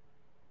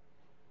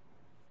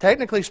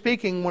 Technically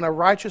speaking, when a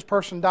righteous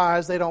person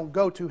dies, they don't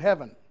go to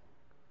heaven.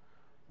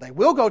 They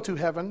will go to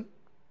heaven,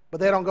 but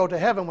they don't go to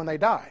heaven when they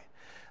die.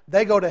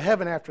 They go to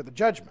heaven after the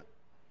judgment.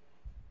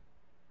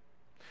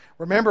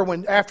 Remember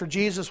when after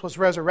Jesus was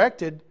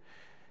resurrected,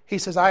 He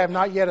says, I have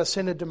not yet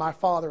ascended to my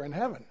Father in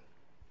heaven.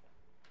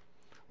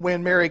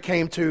 When Mary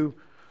came to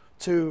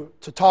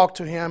talk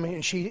to Him,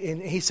 and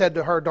He said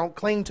to her, don't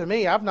cling to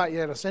me, I've not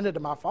yet ascended to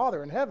my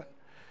Father in heaven.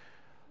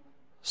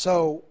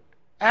 So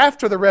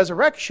after the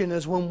resurrection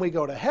is when we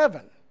go to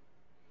heaven.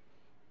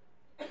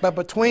 But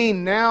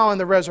between now and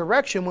the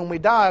resurrection, when we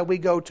die, we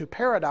go to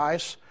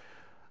paradise.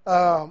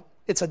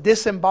 It's a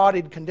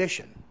disembodied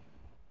condition.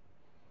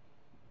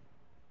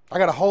 I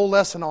got a whole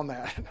lesson on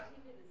that.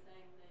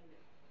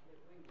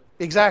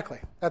 Exactly.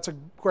 That's a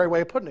great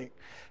way of putting it.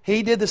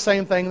 He did the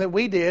same thing that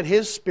we did.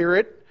 His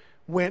spirit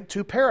went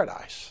to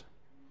paradise.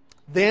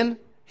 Then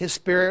His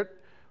spirit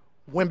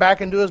went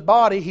back into His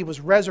body. He was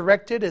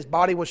resurrected. His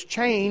body was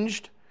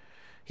changed.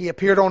 He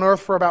appeared on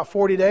earth for about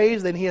 40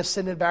 days. Then He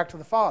ascended back to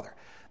the Father.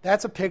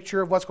 That's a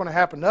picture of what's going to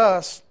happen to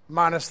us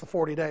minus the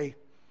 40-day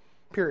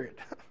period.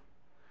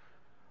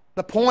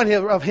 The point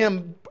of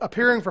Him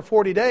appearing for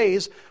 40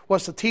 days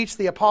was to teach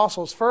the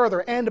apostles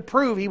further and to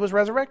prove He was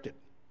resurrected.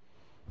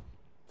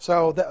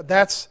 So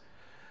that's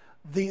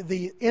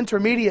the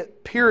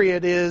intermediate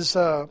period is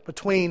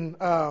between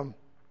now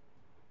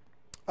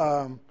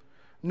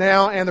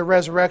and the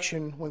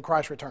resurrection when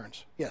Christ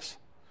returns. Yes?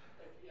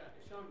 Yeah,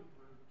 Shawn,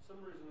 for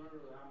some reason or other,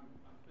 I'm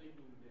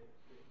thinking that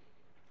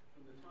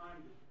from the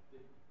time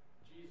that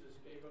Jesus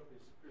gave up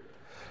His Spirit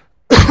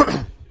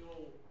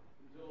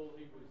until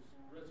He was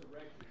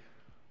resurrected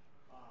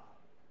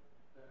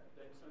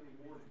that Sunday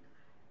morning,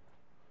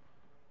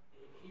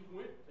 He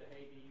went to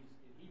Hades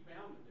and He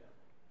bound the devil.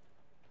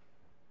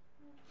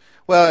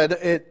 Well,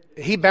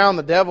 He bound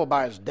the devil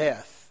by His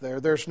death.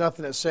 There's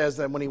nothing that says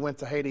that when He went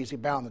to Hades, He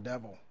bound the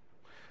devil.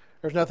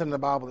 There's nothing in the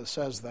Bible that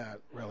says that,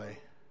 really.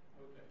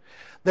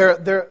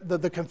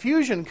 The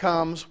confusion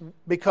comes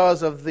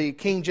because of the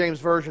King James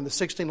Version, the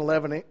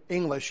 1611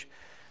 English.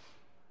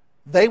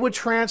 They would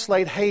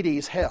translate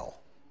Hades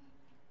hell.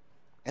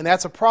 And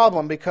that's a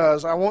problem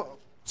because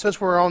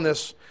since we're on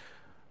this,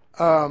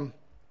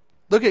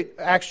 look at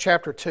Acts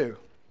chapter 2.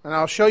 And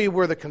I'll show you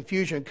where the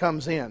confusion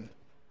comes in.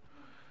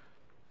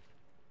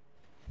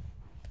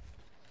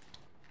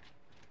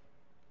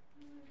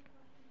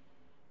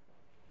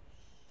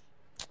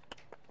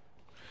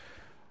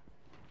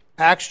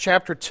 Acts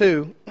chapter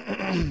 2.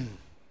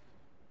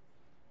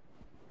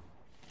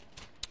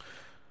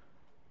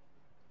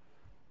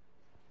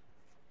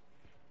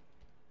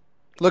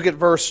 Look at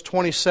verse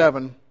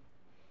 27.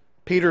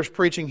 Peter's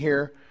preaching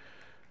here.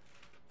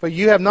 For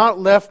you have not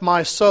left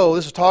my soul.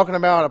 This is talking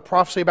about a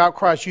prophecy about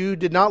Christ. You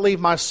did not leave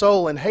my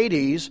soul in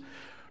Hades,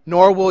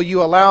 nor will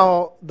you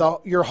allow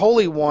your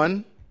Holy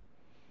One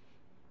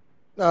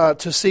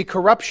to see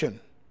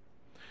corruption.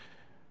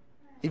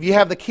 If you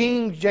have the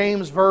King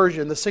James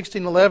Version, the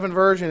 1611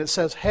 version, it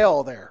says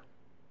hell there.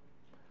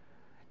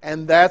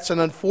 And that's an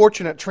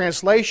unfortunate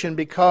translation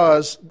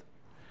because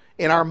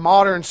in our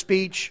modern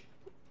speech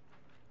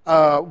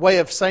way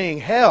of saying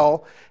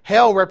hell,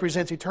 hell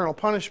represents eternal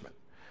punishment.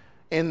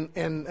 In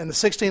the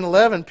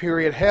 1611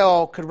 period,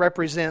 hell could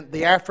represent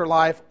the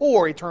afterlife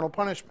or eternal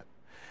punishment.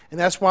 And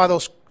that's why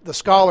the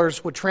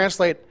scholars would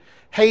translate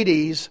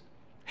Hades,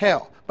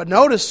 hell. But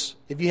notice,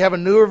 if you have a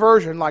newer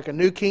version, like a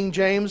New King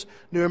James,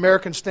 New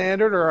American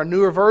Standard, or a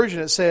newer version,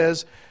 it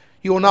says,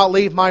 "You will not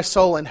leave my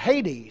soul in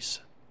Hades."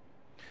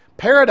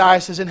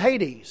 Paradise is in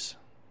Hades.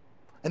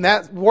 And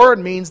that word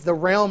means the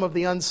realm of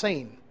the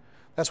unseen.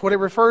 That's what it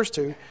refers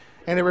to.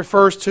 And it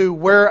refers to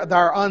where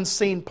our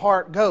unseen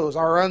part goes.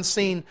 Our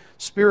unseen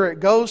spirit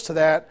goes to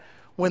that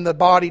when the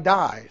body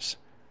dies.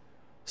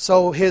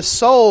 So his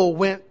soul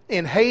went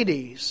in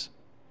Hades,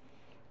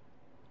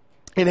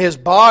 and his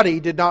body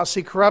did not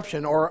see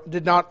corruption or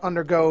did not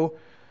undergo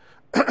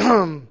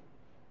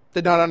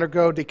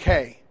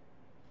decay.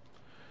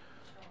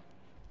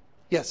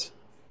 Yes.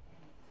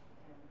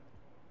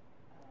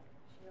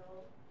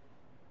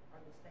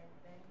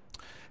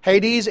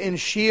 Hades and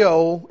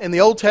Sheol, in the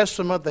Old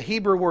Testament, the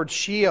Hebrew word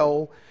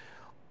Sheol,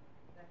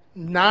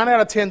 9 out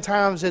of 10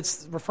 times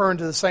it's referring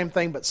to the same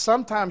thing, but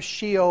sometimes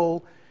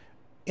Sheol,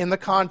 in the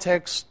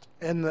context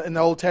in the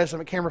Old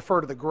Testament, can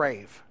refer to the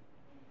grave.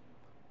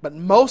 But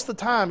most of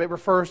the time it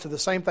refers to the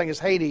same thing as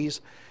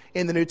Hades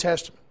in the New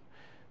Testament.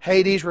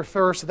 Hades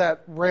refers to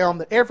that realm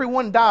that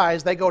everyone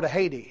dies, they go to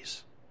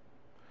Hades.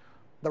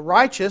 The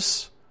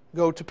righteous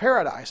go to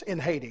paradise in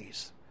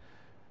Hades.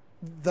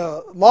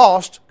 The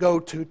lost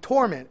go to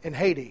torment in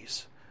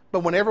Hades.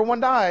 But when everyone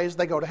dies,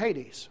 they go to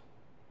Hades.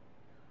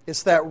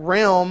 It's that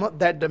realm,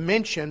 that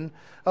dimension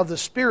of the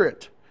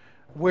spirit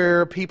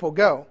where people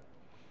go.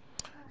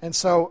 And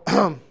so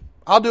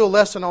I'll do a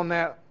lesson on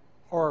that,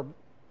 or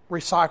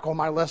recycle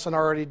my lesson I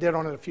already did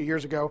on it a few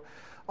years ago,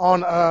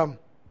 on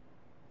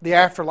the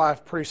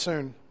afterlife pretty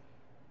soon.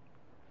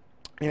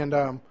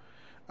 And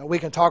we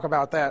can talk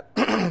about that.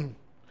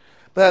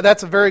 But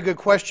that's a very good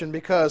question,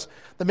 because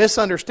the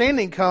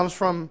misunderstanding comes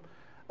from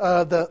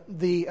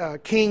the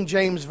King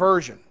James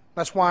Version.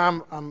 That's why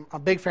I'm a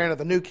big fan of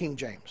the New King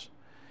James.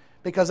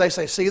 Because they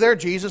say, see there,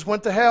 Jesus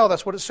went to hell.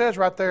 That's what it says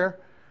right there.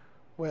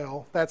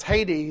 Well, that's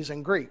Hades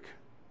in Greek.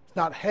 It's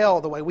not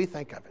hell the way we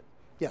think of it.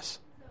 Yes?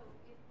 So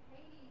if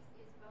Hades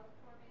is both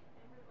torment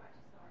and where the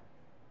righteous are,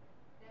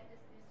 that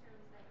doesn't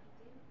necessarily say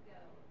he didn't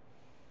go.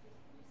 Just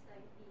say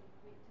he went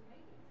to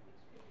Hades, which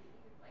could be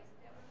either place.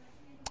 Is that what I'm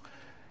understanding?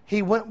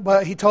 He went,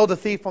 but he told the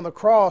thief on the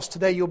cross,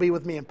 today you'll be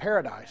with me in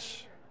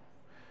paradise.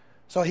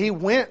 So he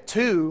went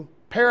to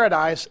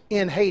paradise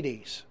in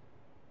Hades.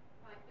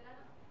 Right, but I'm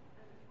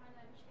trying to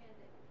understand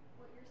that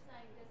what you're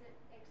saying doesn't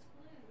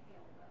exclude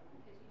hell, though,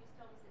 because you just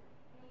told us that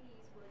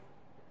Hades was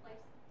the place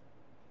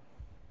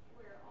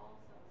where all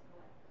souls go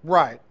out.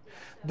 Right.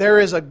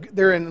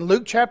 There in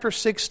Luke chapter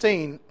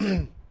 16,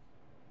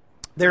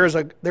 there is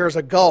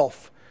a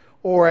gulf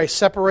or a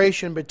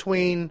separation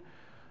between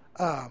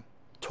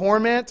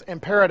torment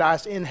and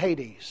paradise in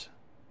Hades.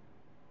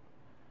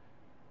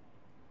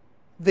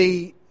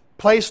 The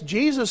place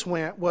Jesus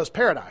went was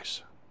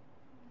paradise,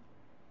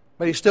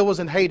 but he still was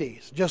in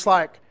Hades. Just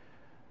like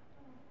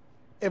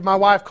if my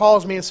wife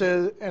calls me and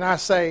says, and I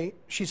say,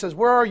 she says,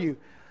 "Where are you?"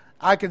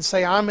 I could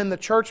say, "I'm in the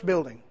church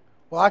building."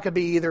 Well, I could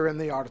be either in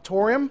the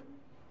auditorium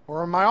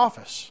or in my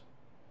office,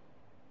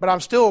 but I'm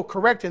still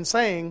correct in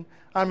saying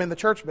I'm in the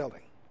church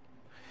building.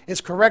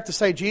 It's correct to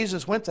say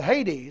Jesus went to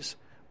Hades,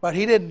 but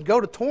he didn't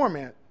go to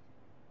torment.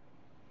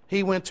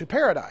 He went to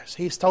paradise.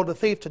 He's told the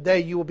thief, today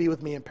you will be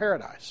with me in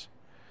paradise.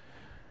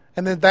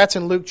 And then that's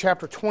in Luke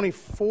chapter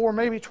 24,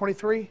 maybe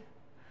 23? So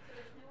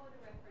there's no other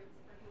reference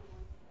for who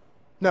wants to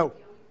go? No.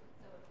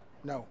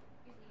 No.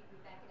 Usually you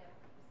back it up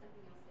with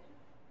something else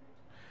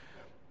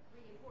that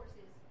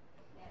reinforces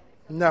that.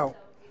 No.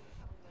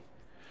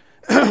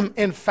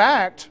 In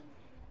fact,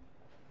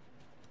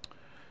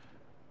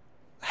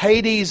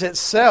 Hades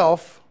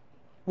itself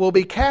will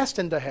be cast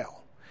into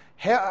hell.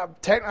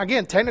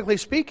 Again, technically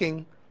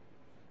speaking,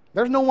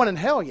 there's no one in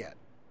hell yet.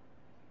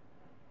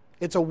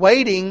 It's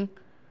awaiting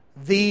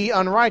the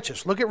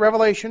unrighteous. Look at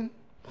Revelation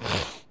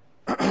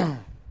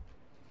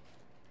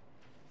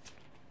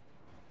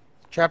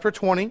chapter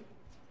 20.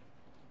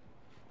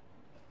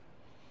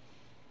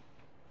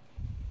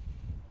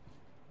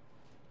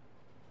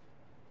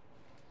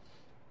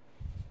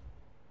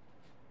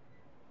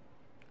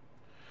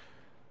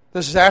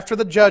 This is after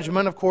the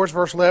judgment, of course,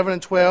 verse 11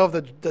 and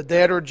 12. The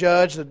dead are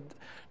judged. The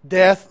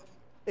death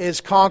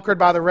is conquered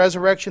by the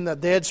resurrection. The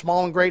dead,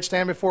 small and great,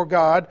 stand before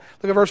God.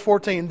 Look at verse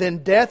 14. Then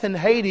death and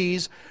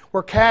Hades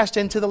were cast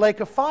into the lake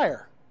of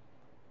fire.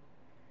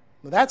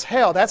 Now, that's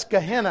hell. That's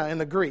Gehenna in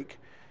the Greek.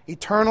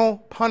 Eternal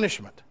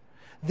punishment.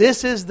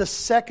 This is the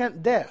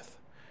second death.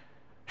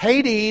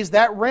 Hades,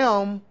 that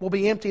realm, will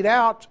be emptied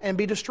out and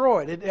be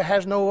destroyed. It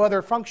has no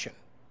other function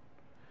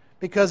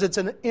because it's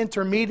an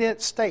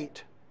intermediate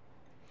state.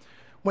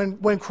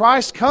 When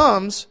Christ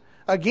comes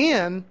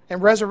again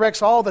and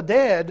resurrects all the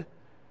dead,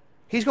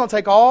 He's going to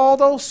take all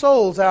those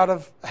souls out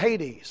of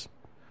Hades,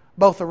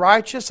 both the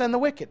righteous and the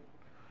wicked.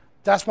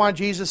 That's why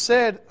Jesus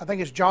said, I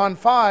think it's John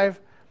 5,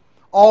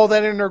 All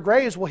that in their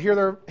graves will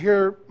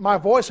hear my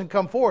voice and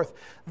come forth.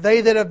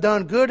 They that have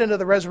done good into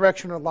the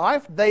resurrection of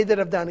life, they that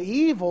have done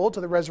evil to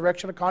the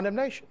resurrection of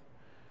condemnation.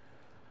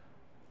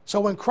 So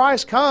when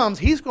Christ comes,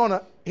 He's going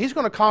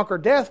to conquer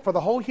death for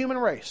the whole human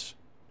race.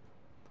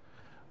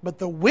 But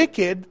the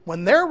wicked,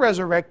 when they're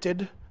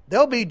resurrected,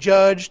 they'll be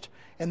judged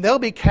and they'll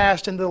be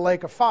cast into the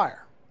lake of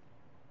fire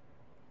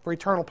for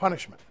eternal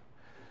punishment.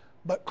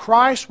 But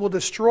Christ will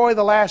destroy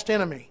the last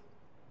enemy.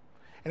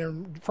 And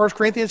in 1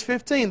 Corinthians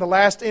 15, the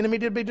last enemy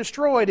to be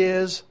destroyed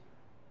is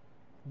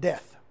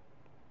death.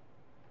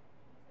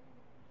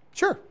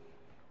 Sure.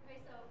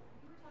 Okay, so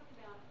you were talking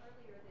about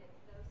earlier that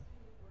those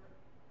who were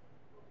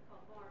what we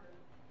call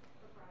martyrs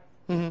for Christ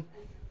Mm-hmm.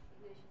 under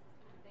Ignatius'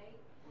 time, they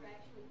were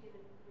actually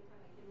given, we're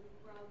talking given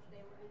robes,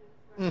 they were under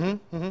the throne.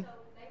 Mm-hmm. Mm-hmm.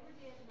 So they were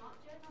dead,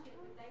 not judgment,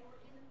 but they were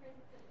in the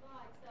presence of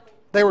God. So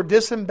They were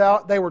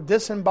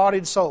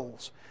disembodied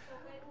souls.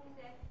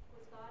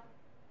 was God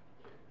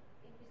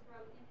in his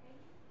throne in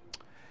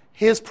Hades?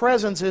 His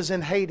presence is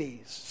in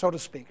Hades, so to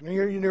speak. And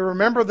you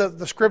remember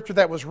the scripture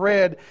that was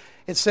read.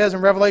 It says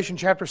in Revelation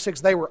chapter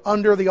 6, they were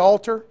under the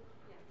altar.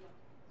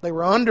 They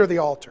were under the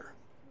altar.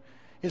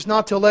 It's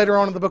not till later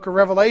on in the book of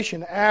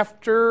Revelation,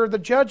 after the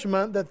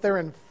judgment, that they're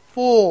in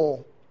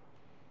full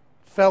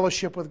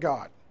fellowship with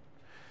God.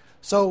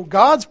 So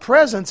God's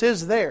presence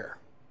is there.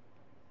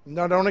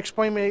 No, don't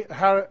explain me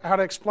how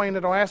to explain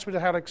it. Don't ask me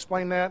how to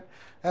explain that.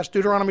 That's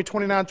Deuteronomy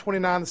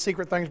 29:29. The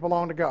secret things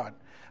belong to God.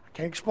 I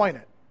can't explain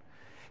it.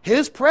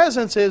 His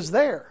presence is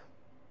there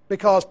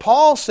because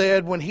Paul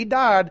said when he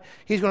died,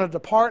 he's going to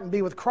depart and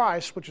be with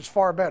Christ, which is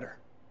far better.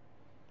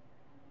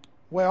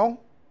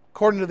 Well,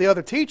 according to the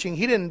other teaching,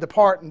 he didn't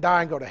depart and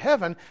die and go to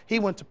heaven. He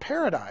went to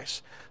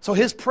paradise. So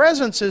his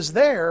presence is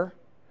there,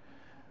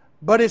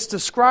 but it's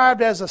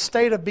described as a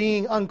state of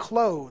being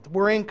unclothed.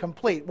 We're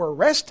incomplete. We're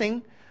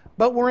resting,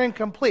 but we're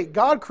incomplete.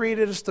 God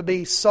created us to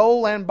be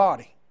soul and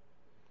body.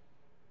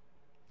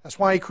 That's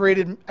why He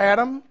created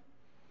Adam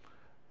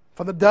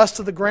from the dust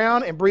of the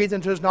ground and breathed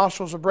into his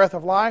nostrils the breath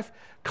of life.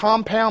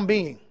 Compound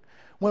being.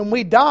 When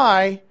we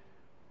die,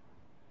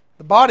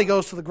 the body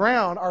goes to the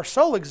ground. Our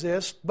soul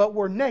exists, but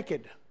we're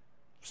naked,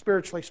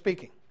 spiritually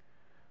speaking.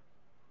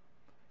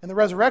 In the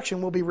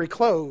resurrection, we'll be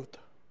reclothed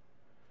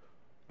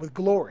with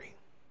glory,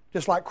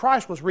 just like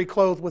Christ was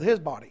reclothed with His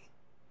body.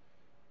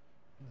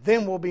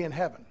 Then we'll be in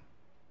heaven.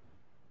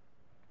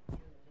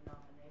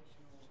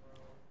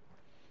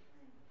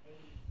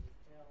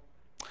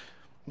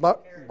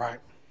 Right.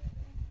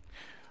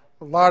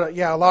 A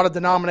lot of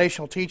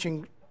denominational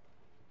teaching.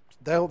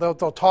 They'll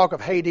talk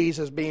of Hades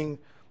as being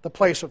the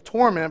place of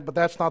torment, but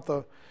that's not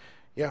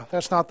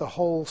the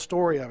whole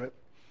story of it.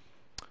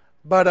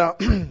 But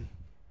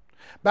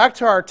back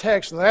to our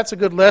text, and that's a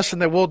good lesson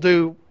that we'll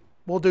do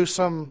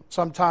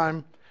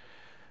sometime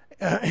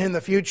in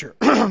the future.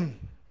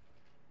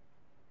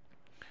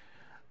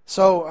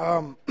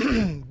 So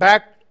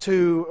back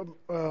to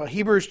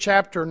Hebrews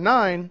chapter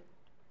 9.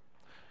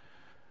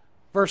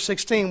 Verse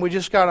 16, we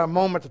just got a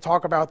moment to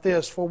talk about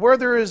this. For where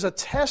there is a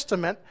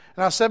testament,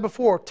 and I said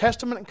before,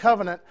 testament and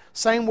covenant,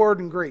 same word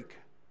in Greek.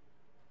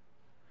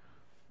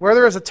 Where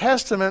there is a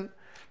testament,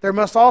 there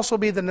must also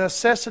be the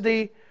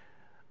necessity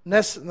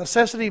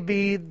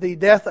be the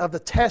death of the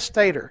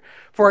testator.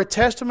 For a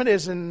testament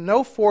is in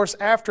no force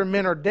after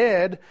men are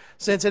dead,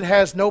 since it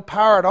has no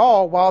power at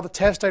all while the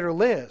testator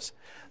lives.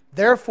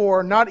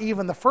 Therefore, not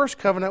even the first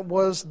covenant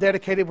was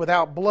dedicated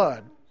without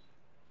blood.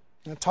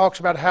 And it talks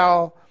about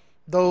how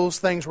those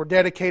things were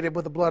dedicated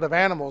with the blood of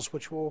animals,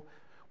 which we'll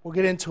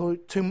get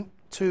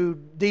into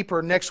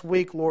deeper next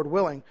week, Lord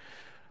willing.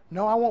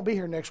 No, I won't be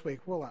here next week,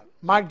 will I?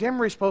 Mike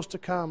Demery's supposed to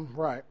come,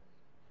 right.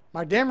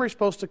 Mike Demery's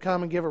supposed to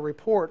come and give a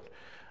report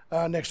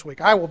next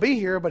week. I will be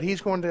here, but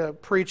he's going to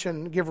preach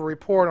and give a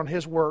report on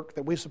his work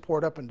that we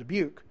support up in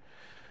Dubuque.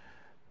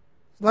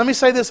 Let me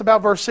say this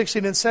about verse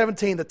 16 and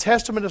 17. The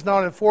testament is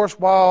not enforced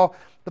while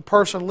the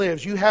person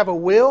lives. You have a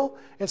will.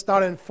 It's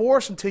not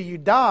enforced until you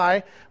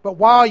die. But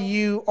while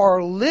you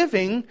are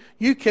living,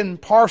 you can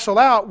parcel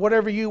out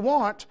whatever you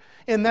want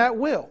in that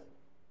will.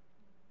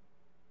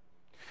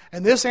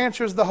 And this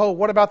answers the whole,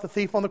 what about the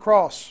thief on the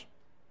cross?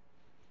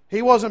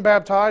 He wasn't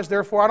baptized,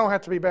 therefore I don't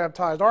have to be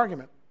baptized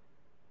argument.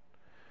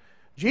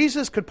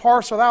 Jesus could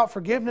parcel out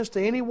forgiveness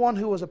to anyone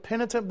who was a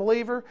penitent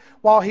believer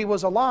while he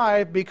was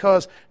alive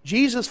because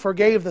Jesus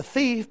forgave the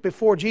thief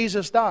before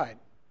Jesus died.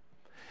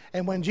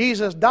 And when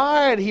Jesus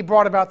died, He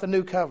brought about the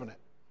new covenant.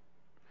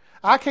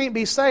 I can't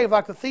be saved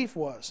like the thief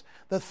was.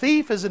 The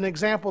thief is an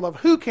example of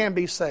who can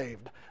be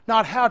saved,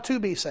 not how to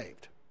be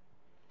saved.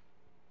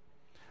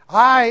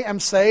 I am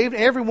saved.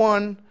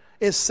 Everyone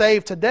is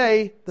saved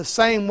today the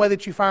same way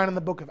that you find in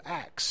the book of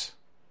Acts.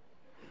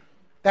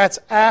 That's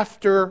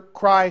after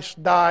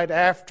Christ died,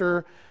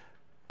 after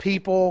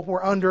people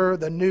were under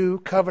the new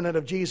covenant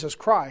of Jesus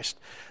Christ.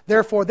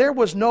 Therefore, there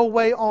was no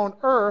way on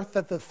earth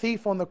that the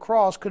thief on the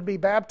cross could be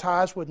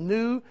baptized with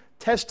New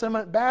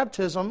Testament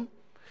baptism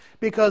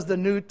because the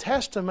New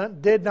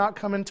Testament did not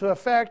come into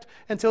effect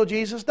until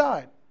Jesus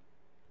died.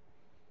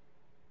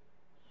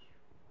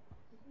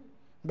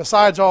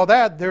 Besides all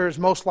that, there is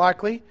most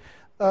likely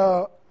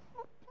a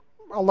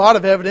lot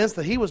of evidence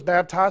that he was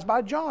baptized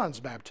by John's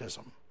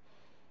baptism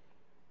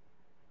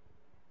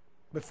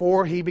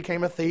before he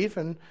became a thief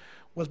and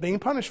was being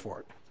punished for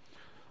it.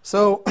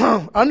 So,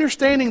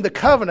 understanding the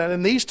covenant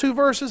in these two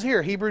verses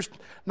here, Hebrews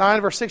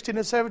 9, verse 16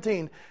 and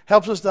 17,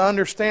 helps us to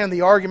understand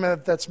the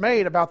argument that's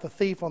made about the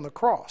thief on the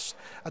cross.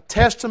 A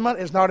testament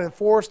is not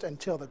enforced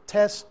until the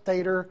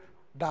testator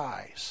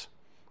dies.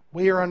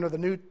 We are under the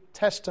New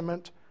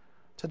Testament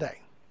today.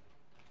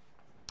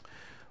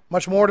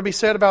 Much more to be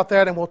said about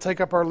that, and we'll take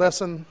up our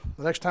lesson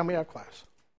the next time we have class.